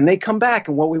 then they come back.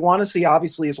 And what we want to see,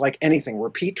 obviously, is like anything,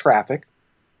 repeat traffic,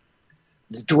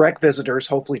 direct visitors,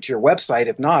 hopefully to your website.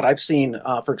 If not, I've seen,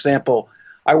 for example,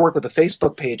 I work with a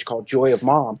Facebook page called Joy of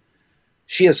Mom.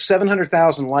 She has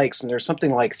 700,000 likes, and there's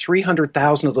something like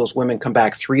 300,000 of those women come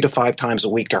back 3 to 5 times a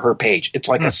week to her page. It's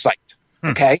like a site,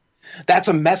 okay? That's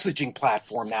a messaging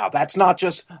platform now. That's not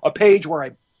just a page where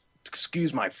I,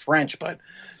 excuse my French, but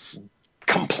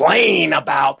complain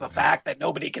about the fact that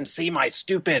nobody can see my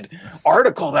stupid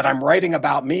article that I'm writing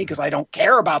about me because I don't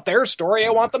care about their story.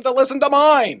 I want them to listen to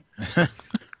mine.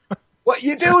 What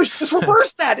you do is just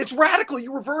reverse that. It's radical.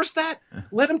 You reverse that.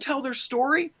 Let them tell their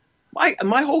story.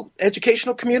 My whole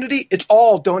educational community, it's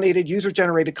all donated,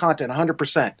 user-generated content,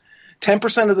 100%.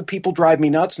 10% of the people drive me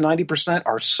nuts. 90%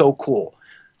 are so cool.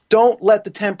 Don't let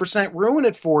the 10% ruin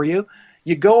it for you.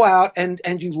 You go out and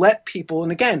you let people,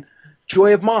 and again,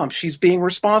 Joy of Mom, she's being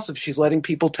responsive. She's letting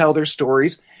people tell their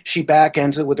stories. She back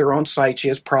ends it with her own site. She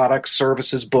has products,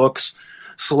 services, books,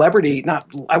 celebrity,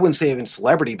 I wouldn't say even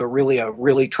celebrity, but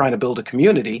really trying to build a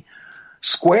community.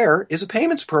 Square is a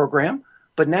payments program,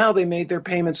 but now they made their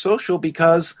payments social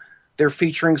because they're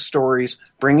featuring stories,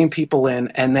 bringing people in,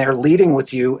 and they're leading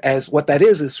with you as what that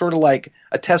is sort of like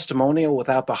a testimonial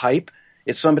without the hype.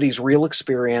 It's somebody's real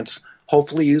experience,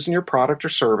 hopefully using your product or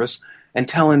service and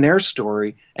telling their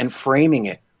story and framing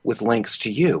it with links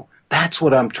to you. That's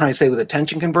what I'm trying to say with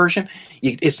attention conversion.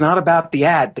 It's not about the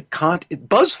ad.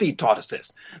 BuzzFeed taught us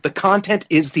this. The content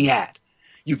is the ad.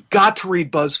 You've got to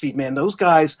read BuzzFeed, man. Those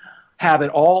guys have it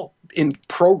all in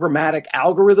programmatic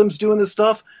algorithms doing this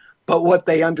stuff. But what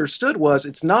they understood was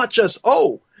it's not just,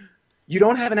 you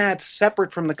don't have an ad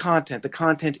separate from the content. The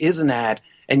content is an ad.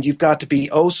 And you've got to be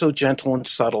so gentle and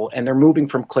subtle. And they're moving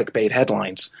from clickbait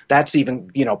headlines. That's even,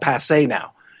 passé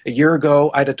now. A year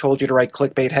ago, I'd have told you to write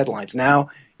clickbait headlines. Now,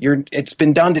 it's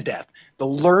been done to death. The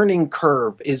learning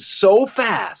curve is so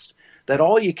fast that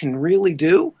all you can really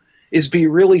do is be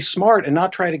really smart and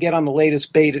not try to get on the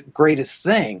latest, greatest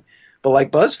thing. But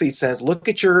like BuzzFeed says, look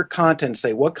at your content and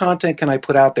say, what content can I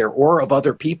put out there or of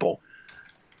other people?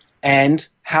 And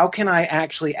how can I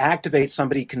actually activate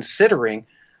somebody considering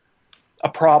a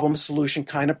problem solution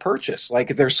kind of purchase?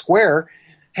 Like if they're Square,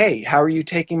 hey, how are you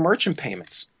taking merchant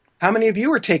payments? How many of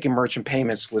you are taking merchant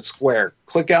payments with Square?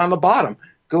 Click on the bottom,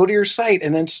 go to your site,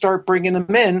 and then start bringing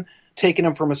them in, taking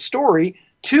them from a story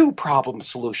to problem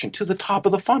solution, to the top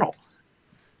of the funnel.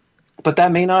 But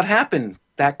that may not happen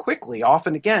that quickly.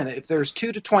 Often, again, if there's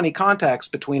 2 to 20 contacts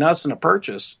between us and a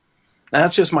purchase, and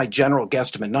that's just my general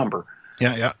guesstimate number.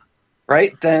 Yeah.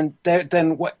 right? Then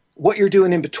what you're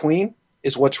doing in between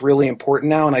is what's really important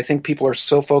now. And I think people are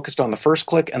so focused on the first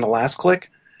click and the last click.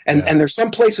 And there's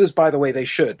some places, by the way, they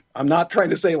should. I'm not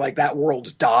trying to say like that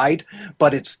world's died,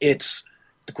 but it's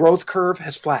the growth curve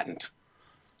has flattened.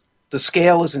 The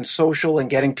scale is in social and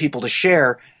getting people to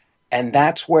share. And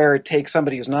that's where it takes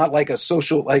somebody who's not like a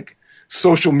social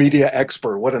media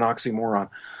expert. What an oxymoron.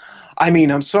 I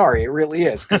mean, I'm sorry, it really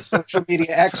is. Because social media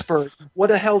expert, what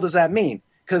the hell does that mean?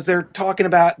 Because they're talking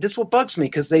about, this is what bugs me,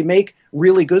 because they make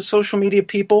really good social media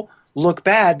people look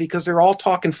bad because they're all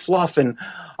talking fluff and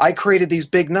I created these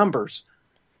big numbers.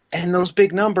 And those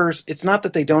big numbers, it's not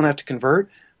that they don't have to convert,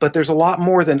 but there's a lot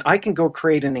more than I can go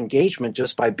create an engagement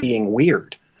just by being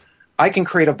weird. I can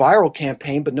create a viral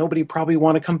campaign, but nobody probably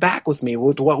want to come back with me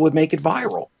with what would make it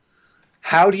viral.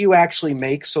 How do you actually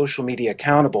make social media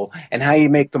accountable, and how you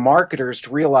make the marketers to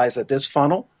realize that this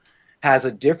funnel has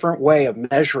a different way of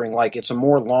measuring, like it's a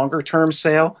more longer term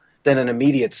sale than an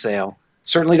immediate sale.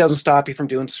 Certainly doesn't stop you from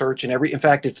doing search and in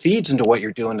fact, it feeds into what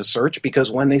you're doing to search,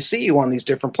 because when they see you on these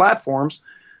different platforms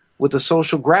with the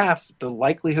social graph, the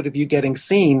likelihood of you getting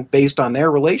seen based on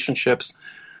their relationships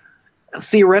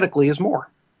theoretically is more.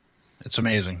 It's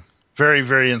amazing. Very,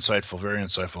 very insightful. Very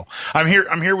insightful. I'm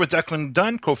here with Declan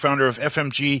Dunn, co-founder of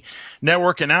FMG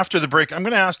Network. And after the break, I'm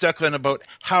going to ask Declan about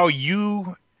how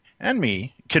you and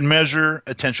me can measure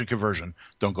attention conversion.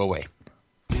 Don't go away.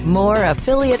 More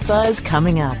Affiliate Buzz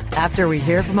coming up after we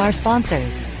hear from our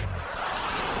sponsors.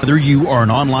 Whether you are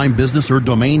an online business or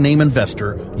domain name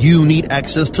investor, you need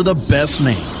access to the best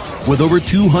names. With over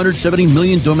 270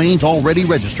 million domains already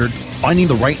registered, finding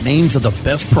the right names at the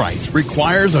best price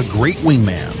requires a great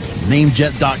wingman.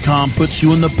 Namejet.com puts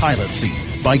you in the pilot seat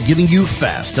by giving you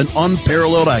fast and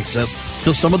unparalleled access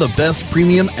to some of the best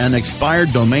premium and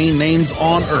expired domain names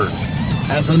on earth.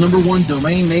 As the #1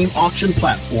 domain name auction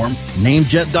platform,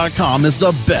 Namejet.com is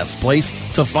the best place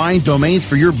to find domains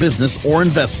for your business or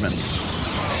investment.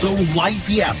 So light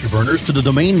the afterburners to the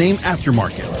domain name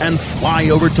aftermarket and fly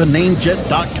over to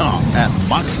Namejet.com at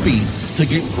Mach speed to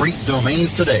get great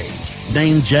domains today.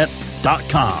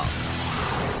 Namejet.com.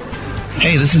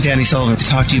 Hey, this is Danny Sullivan to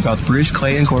talk to you about Bruce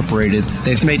Clay Incorporated.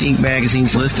 They've made Inc.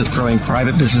 Magazine's list of growing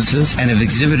private businesses and have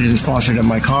exhibited and sponsored at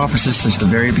my conferences since the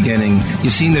very beginning.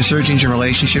 You've seen their search engine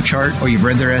relationship chart, or you've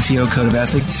read their SEO code of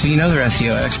ethics, so you know they're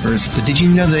SEO experts. But did you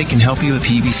know they can help you with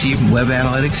PPC, web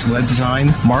analytics, web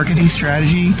design, marketing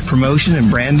strategy, promotion,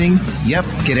 and branding? Yep,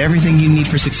 get everything you need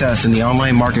for success in the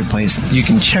online marketplace. You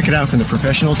can check it out from the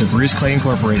professionals at Bruce Clay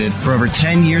Incorporated. For over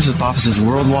 10 years with offices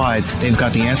worldwide, they've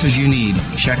got the answers you need.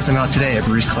 Check them out today at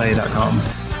bruceclay.com.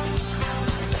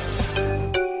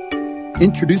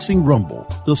 Introducing Rumble,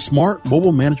 the smart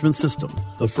mobile management system,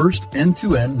 the first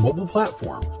end-to-end mobile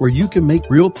platform where you can make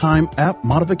real-time app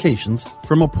modifications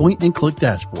from a point-and-click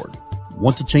dashboard.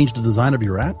 Want to change the design of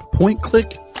your app?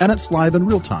 Point-click, and it's live in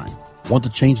real time. Want to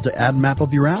change the ad map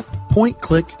of your app?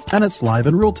 Point-click, and it's live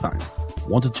in real time.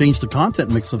 Want to change the content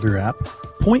mix of your app?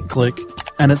 Point-click,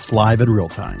 and it's live in real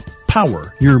time.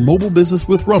 Power your mobile business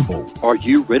with Rumble. Are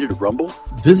you ready to rumble?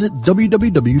 Visit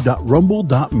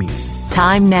www.rumble.me.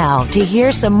 Time now to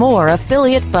hear some more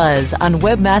Affiliate Buzz on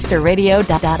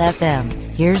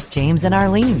webmasterradio.fm. Here's James and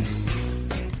Arlene.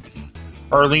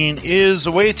 Arlene is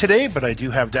away today, but I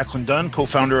do have Declan Dunn,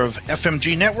 co-founder of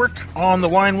FMG Network, on the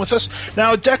line with us.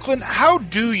 Now, Declan, how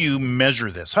do you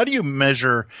measure this? How do you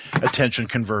measure attention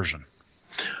conversion?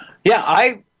 Yeah,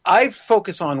 I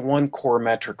focus on one core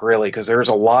metric, really, because there's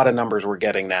a lot of numbers we're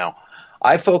getting now.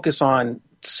 I focus on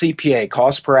CPA,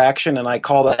 cost per action, and I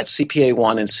call that CPA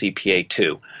 1 and CPA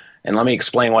 2. And let me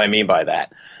explain what I mean by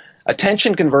that.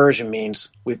 Attention conversion means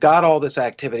we've got all this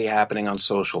activity happening on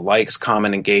social, likes,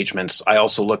 comment, engagements. I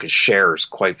also look at shares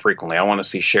quite frequently. I want to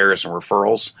see shares and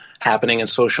referrals happening in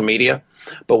social media.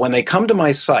 But when they come to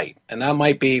my site, and that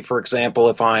might be, for example,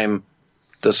 if I'm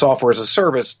the software as a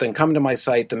service, then come to my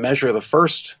site. The measure of the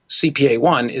first CPA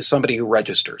 1 is somebody who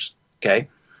registers, okay?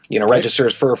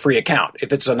 Registers for a free account.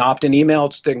 If it's an opt-in email,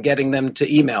 it's then getting them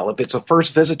to email. If it's a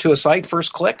first visit to a site,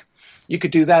 first click, you could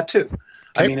do that too. Okay.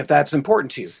 I mean, if that's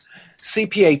important to you.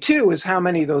 CPA 2 is how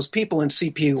many of those people in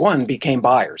CPA 1 became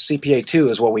buyers. CPA 2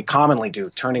 is what we commonly do,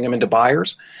 turning them into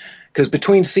buyers. Because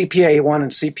between CPA 1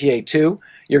 and CPA 2,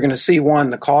 you're going to see, one,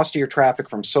 the cost of your traffic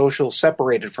from social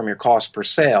separated from your cost per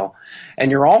sale.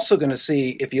 And you're also going to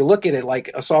see, if you look at it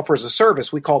like a software as a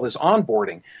service, we call this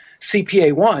onboarding.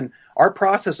 CPA 1, our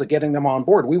process of getting them on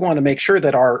board, we want to make sure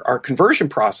that our conversion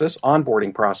process,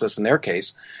 onboarding process in their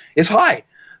case, is high.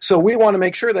 So we want to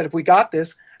make sure that if we got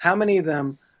this, how many of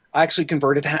them actually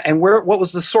converted, and what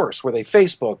was the source? Were they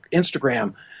Facebook,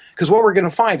 Instagram? Because what we're going to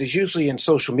find is usually in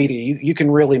social media, you can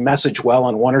really message well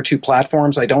on one or two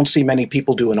platforms. I don't see many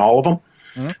people doing all of them.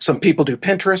 Mm-hmm. Some people do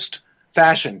Pinterest.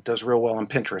 Fashion does real well on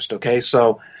Pinterest, okay?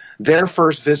 So their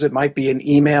first visit might be an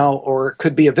email, or it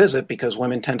could be a visit because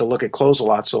women tend to look at clothes a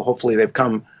lot, so hopefully they've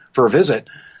come for a visit.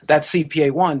 That's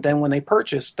CPA 1. Then when they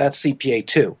purchase, that's CPA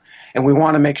 2. And we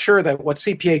want to make sure that what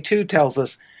CPA 2 tells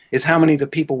us is how many of the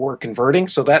people we're converting,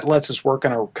 so that lets us work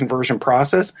on our conversion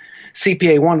process.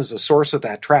 CPA 1 is the source of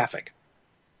that traffic.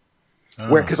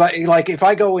 Because if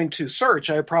I go into search,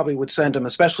 I probably would send them,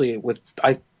 especially with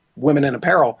women in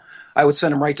apparel, I would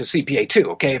send them right to CPA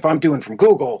 2. Okay, if I'm doing from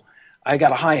Google, I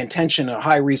got a high intention and a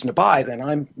high reason to buy, then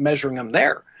I'm measuring them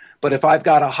there. But if I've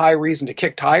got a high reason to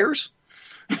kick tires,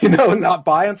 not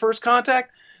buy on first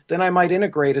contact, then I might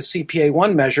integrate a CPA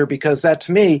 1 measure, because that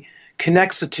to me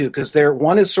connects the two, because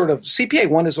one is sort of, CPA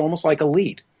 1 is almost like a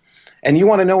lead. And you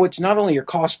want to know what not only your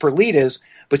cost per lead is,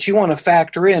 but you want to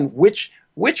factor in which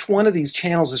one of these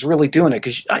channels is really doing it.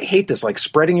 Because I hate this, like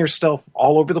spreading your stuff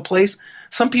all over the place.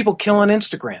 Some people kill on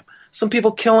Instagram. Some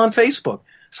people kill on Facebook.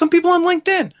 Some people on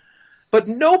LinkedIn. But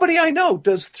nobody I know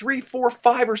does 3, 4,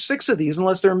 5, or 6 of these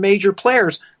unless they're major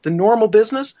players. The normal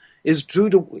business is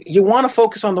you want to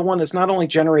focus on the one that's not only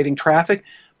generating traffic,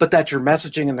 but that you're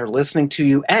messaging and they're listening to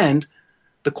you, and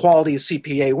the quality of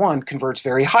CPA 1 converts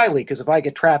very highly. Because if I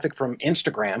get traffic from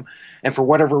Instagram and for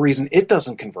whatever reason it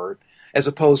doesn't convert, as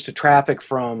opposed to traffic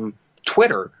from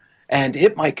Twitter and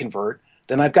it might convert,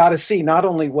 then I've got to see not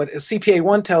only what CPA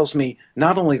 1 tells me,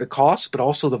 not only the cost, but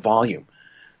also the volume.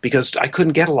 Because I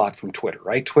couldn't get a lot from Twitter,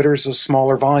 right? Twitter's a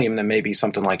smaller volume than maybe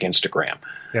something like Instagram.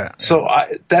 Yeah. So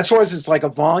that's why it's like a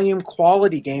volume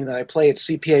quality game that I play at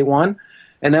CPA 1.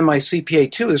 And then my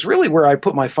CPA 2 is really where I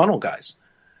put my funnel guys.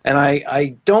 And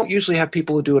I don't usually have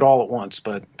people who do it all at once,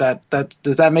 but that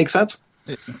does that make sense?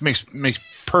 It makes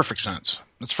perfect sense.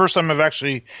 It's the first time I've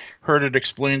actually heard it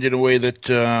explained in a way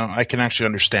that I can actually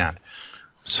understand.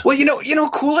 So. Well,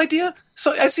 cool idea.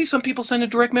 So I see some people sending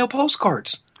direct mail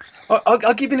postcards.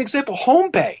 I'll give you an example.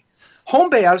 HomeBay,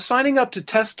 I was signing up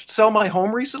to sell my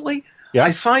home recently. Yeah.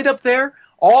 I signed up there.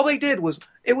 All they did was,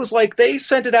 it was like they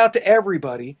sent it out to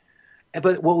everybody.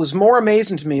 But what was more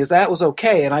amazing to me is that was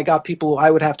okay, and I got people.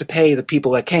 I would have to pay the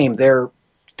people that came. They're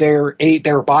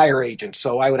buyer agents,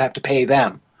 so I would have to pay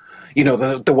them,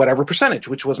 the whatever percentage,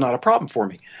 which was not a problem for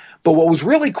me. But what was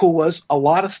really cool was a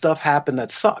lot of stuff happened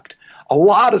that sucked. A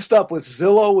lot of stuff with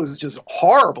Zillow was just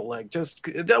horrible. Like, just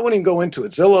I wouldn't even go into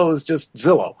it. Zillow is just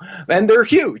Zillow, and they're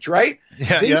huge, right?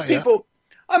 These people,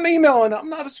 I'm emailing. I'm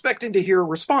not expecting to hear a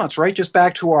response, right? Just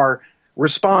back to our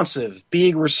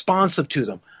being responsive to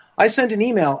them. I sent an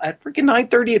email at freaking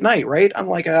 9:30 at night, right? I'm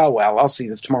like, oh, well, I'll see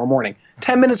this tomorrow morning.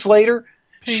 10 minutes later,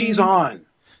 she's on.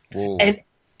 Whoa.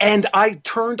 And I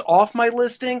turned off my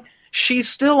listing. She's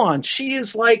still on. She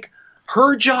is like,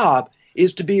 her job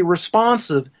is to be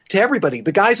responsive to everybody.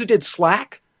 The guys who did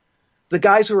Slack, the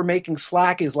guys who were making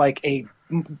Slack is like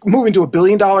moving to $1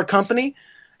 billion company.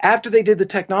 After they did the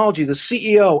technology, the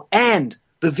CEO and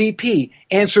the VP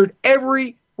answered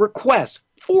every request,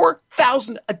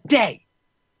 4,000 a day.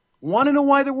 Want to know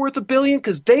why they're worth $1 billion?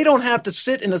 Because they don't have to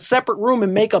sit in a separate room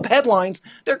and make up headlines.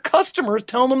 Their customers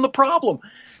telling them the problem.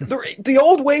 The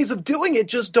old ways of doing it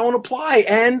just don't apply.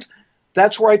 And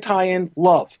that's where I tie in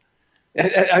love.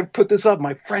 I put this up.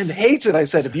 My friend hates it. I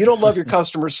said, if you don't love your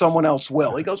customers, someone else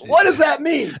will. He goes, what does that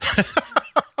mean?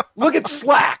 Look at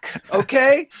Slack,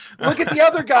 okay? Look at the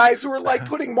other guys who are like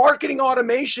putting marketing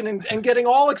automation and getting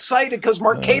all excited because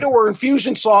Marketo or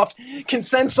Infusionsoft can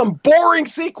send some boring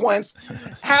sequence,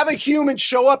 have a human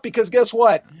show up, because guess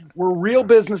what? We're real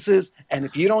businesses, and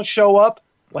if you don't show up,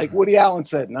 like Woody Allen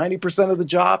said, 90% of the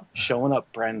job, showing up,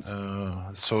 friends.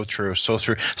 So true, so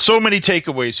true. So many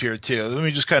takeaways here, too. Let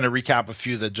me just kind of recap a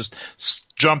few that just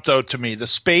jumped out to me. The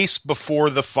space before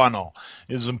the funnel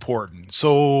is important.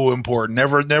 So important.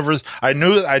 Never. I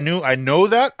know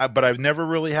that, but I've never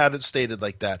really had it stated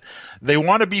like that. They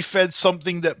want to be fed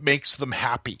something that makes them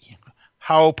happy.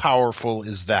 How powerful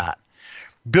is that?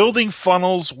 Building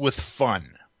funnels with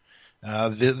fun.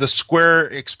 The Square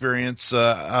experience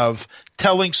of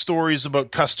telling stories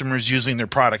about customers using their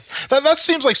product. That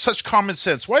seems like such common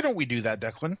sense. Why don't we do that,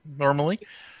 Declan, normally?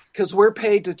 Because we're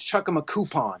paid to chuck them a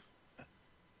coupon.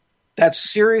 That's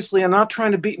seriously, I'm not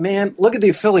trying to be, man, look at the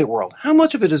affiliate world. How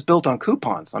much of it is built on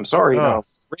coupons? I'm sorry,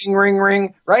 Ring, ring,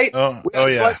 ring, right? Oh,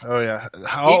 yeah.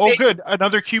 Good.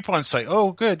 Another coupon site.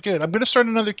 Oh, good. I'm going to start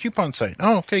another coupon site.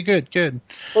 Oh, okay, good.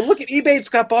 But look at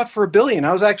eBates got bought for $1 billion.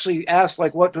 I was actually asked,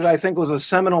 like, what did I think was a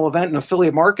seminal event in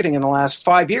affiliate marketing in the last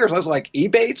 5 years? I was like,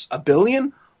 eBates, $1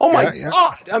 billion? Oh, my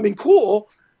God. I mean, cool.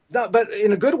 But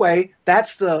in a good way,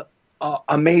 that's the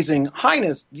amazing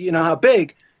highness, you know how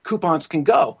big coupons can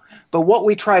go. But what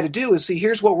we try to do is see,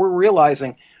 here's what we're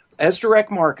realizing. As direct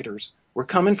marketers, we're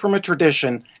coming from a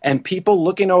tradition and people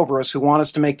looking over us who want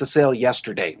us to make the sale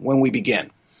yesterday when we begin.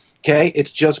 Okay?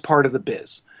 It's just part of the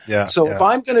biz. Yeah. So if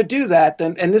I'm going to do that,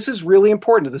 then, and this is really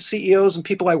important to the CEOs and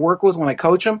people I work with when I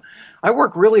coach them, I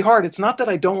work really hard. It's not that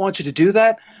I don't want you to do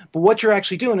that, but what you're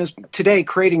actually doing is today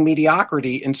creating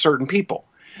mediocrity in certain people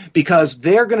because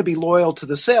they're going to be loyal to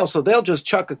the sale. So they'll just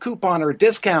chuck a coupon or a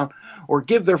discount or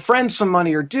give their friends some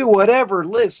money or do whatever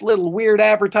this little weird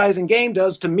advertising game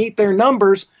does to meet their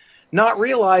numbers, not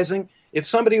realizing if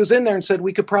somebody was in there and said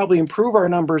we could probably improve our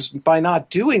numbers by not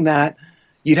doing that,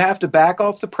 you'd have to back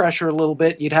off the pressure a little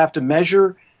bit. You'd have to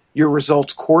measure your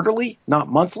results quarterly, not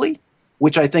monthly,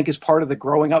 which I think is part of the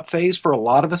growing up phase for a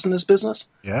lot of us in this business.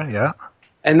 Yeah.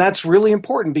 And that's really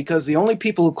important because the only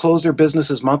people who close their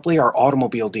businesses monthly are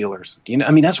automobile dealers. You know,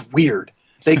 I mean, that's weird.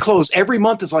 They close every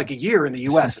month is like a year in the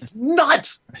U.S. It's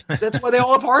nuts. That's why they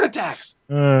all have heart attacks.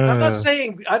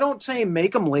 I don't say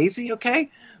make them lazy,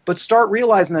 okay? But start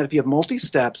realizing that if you have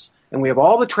multi-steps and we have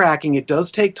all the tracking, it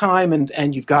does take time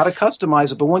and you've got to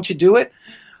customize it. But once you do it,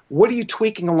 what are you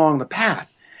tweaking along the path?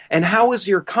 And how is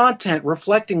your content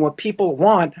reflecting what people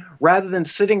want rather than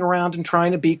sitting around and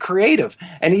trying to be creative?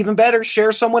 And even better,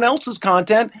 share someone else's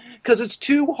content because it's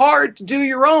too hard to do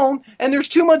your own and there's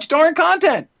too much darn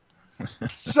content.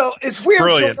 So it's weird.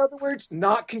 Brilliant. So in other words,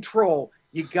 not control.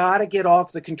 You got to get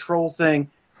off the control thing.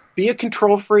 Be a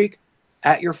control freak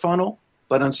at your funnel,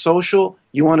 but on social,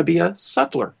 you want to be a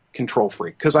subtler control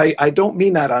freak. Because I don't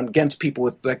mean that against people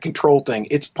with that control thing.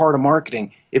 It's part of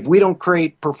marketing. If we don't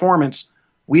create performance,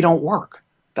 we don't work.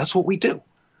 That's what we do.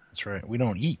 That's right. We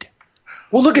don't eat.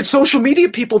 Well, look at social media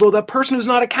people, though. That person who's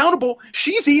not accountable,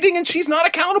 she's eating and she's not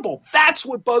accountable. That's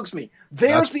what bugs me.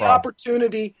 There's the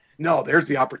opportunity. No, there's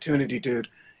the opportunity, dude.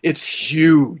 It's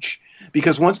huge.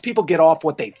 Because once people get off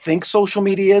what they think social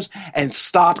media is and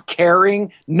stop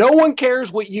caring, no one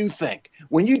cares what you think.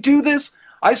 When you do this,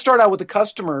 I start out with the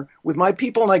customer, with my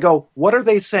people, and I go, what are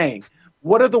they saying?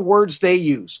 What are the words they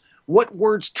use? What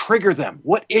words trigger them?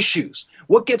 What issues?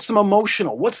 What gets them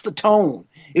emotional? What's the tone?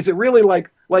 Is it really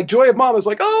like Joy of Mama is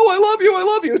like, oh, I love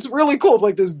you. It's really cool. It's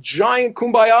like this giant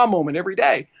kumbaya moment every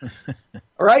day.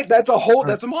 All right? That's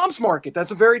a mom's market.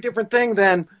 That's a very different thing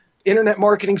than Internet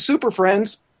Marketing Super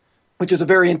Friends, which is a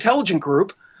very intelligent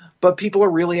group, but people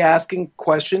are really asking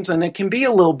questions, and it can be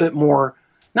a little bit more,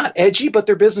 not edgy, but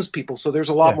they're business people, so there's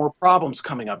a lot more problems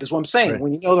coming up, is what I'm saying. Right.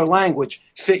 When you know their language,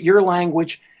 fit your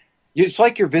language. It's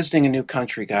like you're visiting a new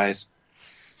country, guys.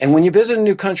 And when you visit a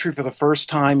new country for the first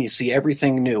time, you see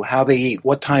everything new, how they eat,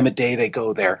 what time of day they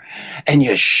go there. And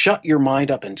you shut your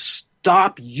mind up and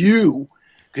stop you.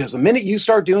 Because the minute you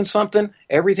start doing something,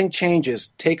 everything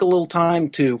changes. Take a little time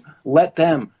to let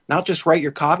them not just write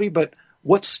your copy, but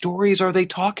what stories are they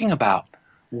talking about?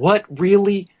 What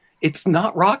really, it's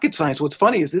not rocket science. What's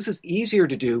funny is this is easier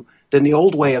to do than the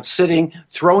old way of sitting,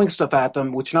 throwing stuff at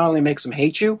them, which not only makes them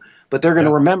hate you, but they're going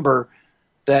to remember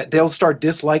that they'll start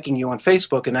disliking you on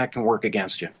Facebook, and that can work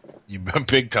against you.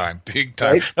 Big time.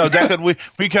 Right? Now, Declan,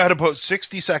 we got about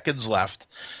 60 seconds left.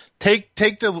 Take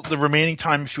the remaining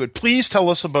time, if you would. Please tell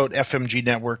us about FMG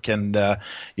Network and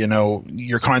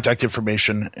your contact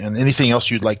information and anything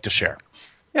else you'd like to share.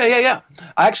 Yeah.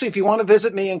 Actually, if you want to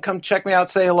visit me and come check me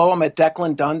out, say hello, I'm at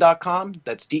DeclanDunn.com.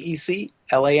 That's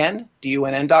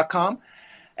DeclanDunn.com.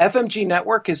 FMG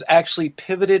Network is actually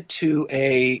pivoted to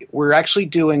we're actually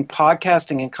doing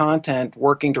podcasting and content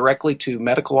working directly to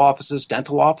medical offices,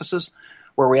 dental offices,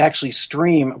 where we actually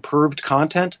stream approved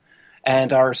content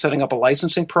and are setting up a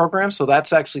licensing program. So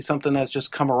that's actually something that's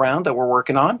just come around that we're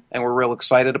working on and we're real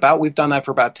excited about. We've done that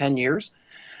for about 10 years.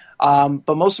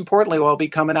 But most importantly, I'll be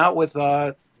coming out with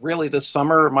really this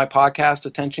summer my podcast,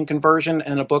 Attention Conversion,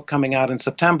 and a book coming out in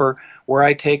September where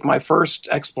I take my first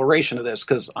exploration of this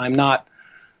because I'm not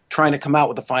trying to come out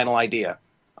with the final idea.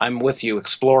 I'm with you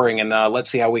exploring, and let's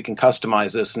see how we can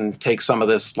customize this and take some of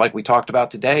this like we talked about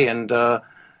today and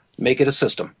make it a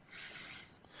system.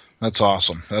 That's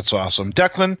awesome.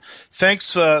 Declan, thanks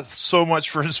so much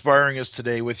for inspiring us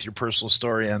today with your personal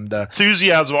story, and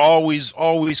enthusiasm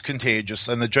always contagious,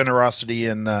 and the generosity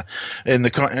and the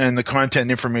content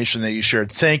and information that you shared.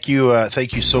 Thank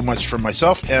you so much from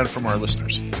myself and from our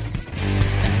listeners.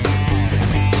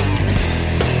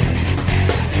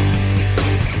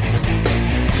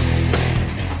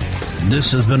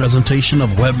 This has been a presentation of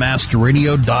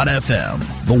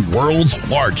WebmasterRadio.fm, the world's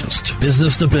largest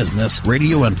business-to-business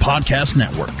radio and podcast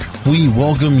network. We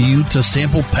welcome you to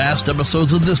sample past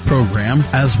episodes of this program,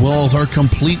 as well as our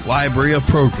complete library of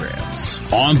programs,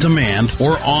 on demand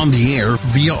or on the air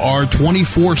via our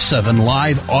 24/7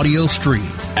 live audio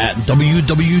stream at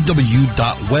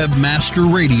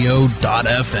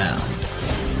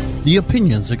www.webmasterradio.fm. The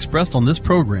opinions expressed on this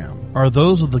program are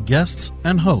those of the guests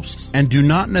and hosts and do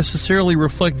not necessarily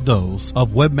reflect those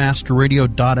of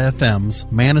WebmasterRadio.fm's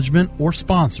management or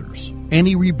sponsors.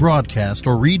 Any rebroadcast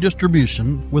or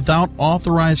redistribution without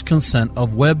authorized consent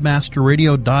of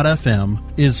WebmasterRadio.fm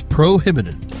is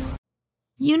prohibited.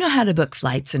 You know how to book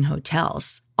flights and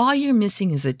hotels. All you're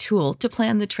missing is a tool to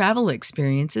plan the travel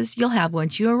experiences you'll have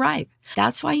once you arrive.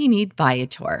 That's why you need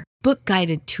Viator. Book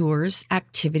guided tours,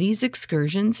 activities,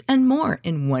 excursions, and more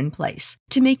in one place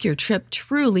to make your trip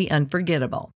truly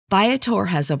unforgettable. Viator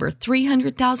has over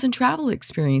 300,000 travel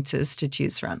experiences to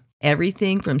choose from.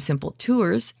 Everything from simple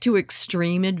tours to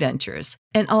extreme adventures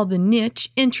and all the niche,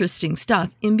 interesting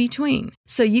stuff in between.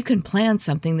 So you can plan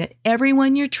something that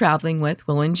everyone you're traveling with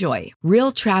will enjoy.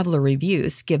 Real traveler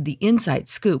reviews give the inside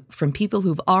scoop from people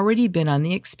who've already been on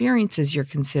the experiences you're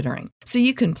considering. So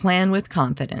you can plan with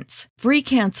confidence. Free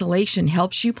cancellation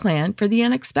helps you plan for the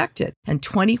unexpected. And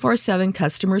 24/7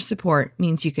 customer support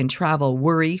means you can travel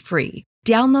worry-free.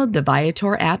 Download the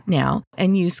Viator app now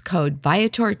and use code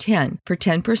Viator10 for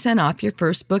 10% off your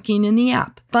first booking in the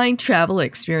app. Find travel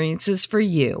experiences for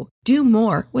you. Do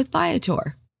more with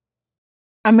Viator.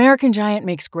 American Giant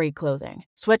makes great clothing,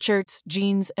 sweatshirts,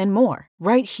 jeans, and more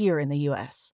right here in the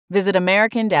U.S. Visit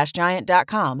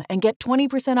American-Giant.com and get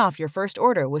 20% off your first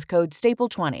order with code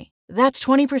STAPLE20. That's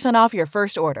 20% off your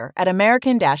first order at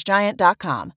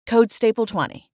American-Giant.com, code STAPLE20.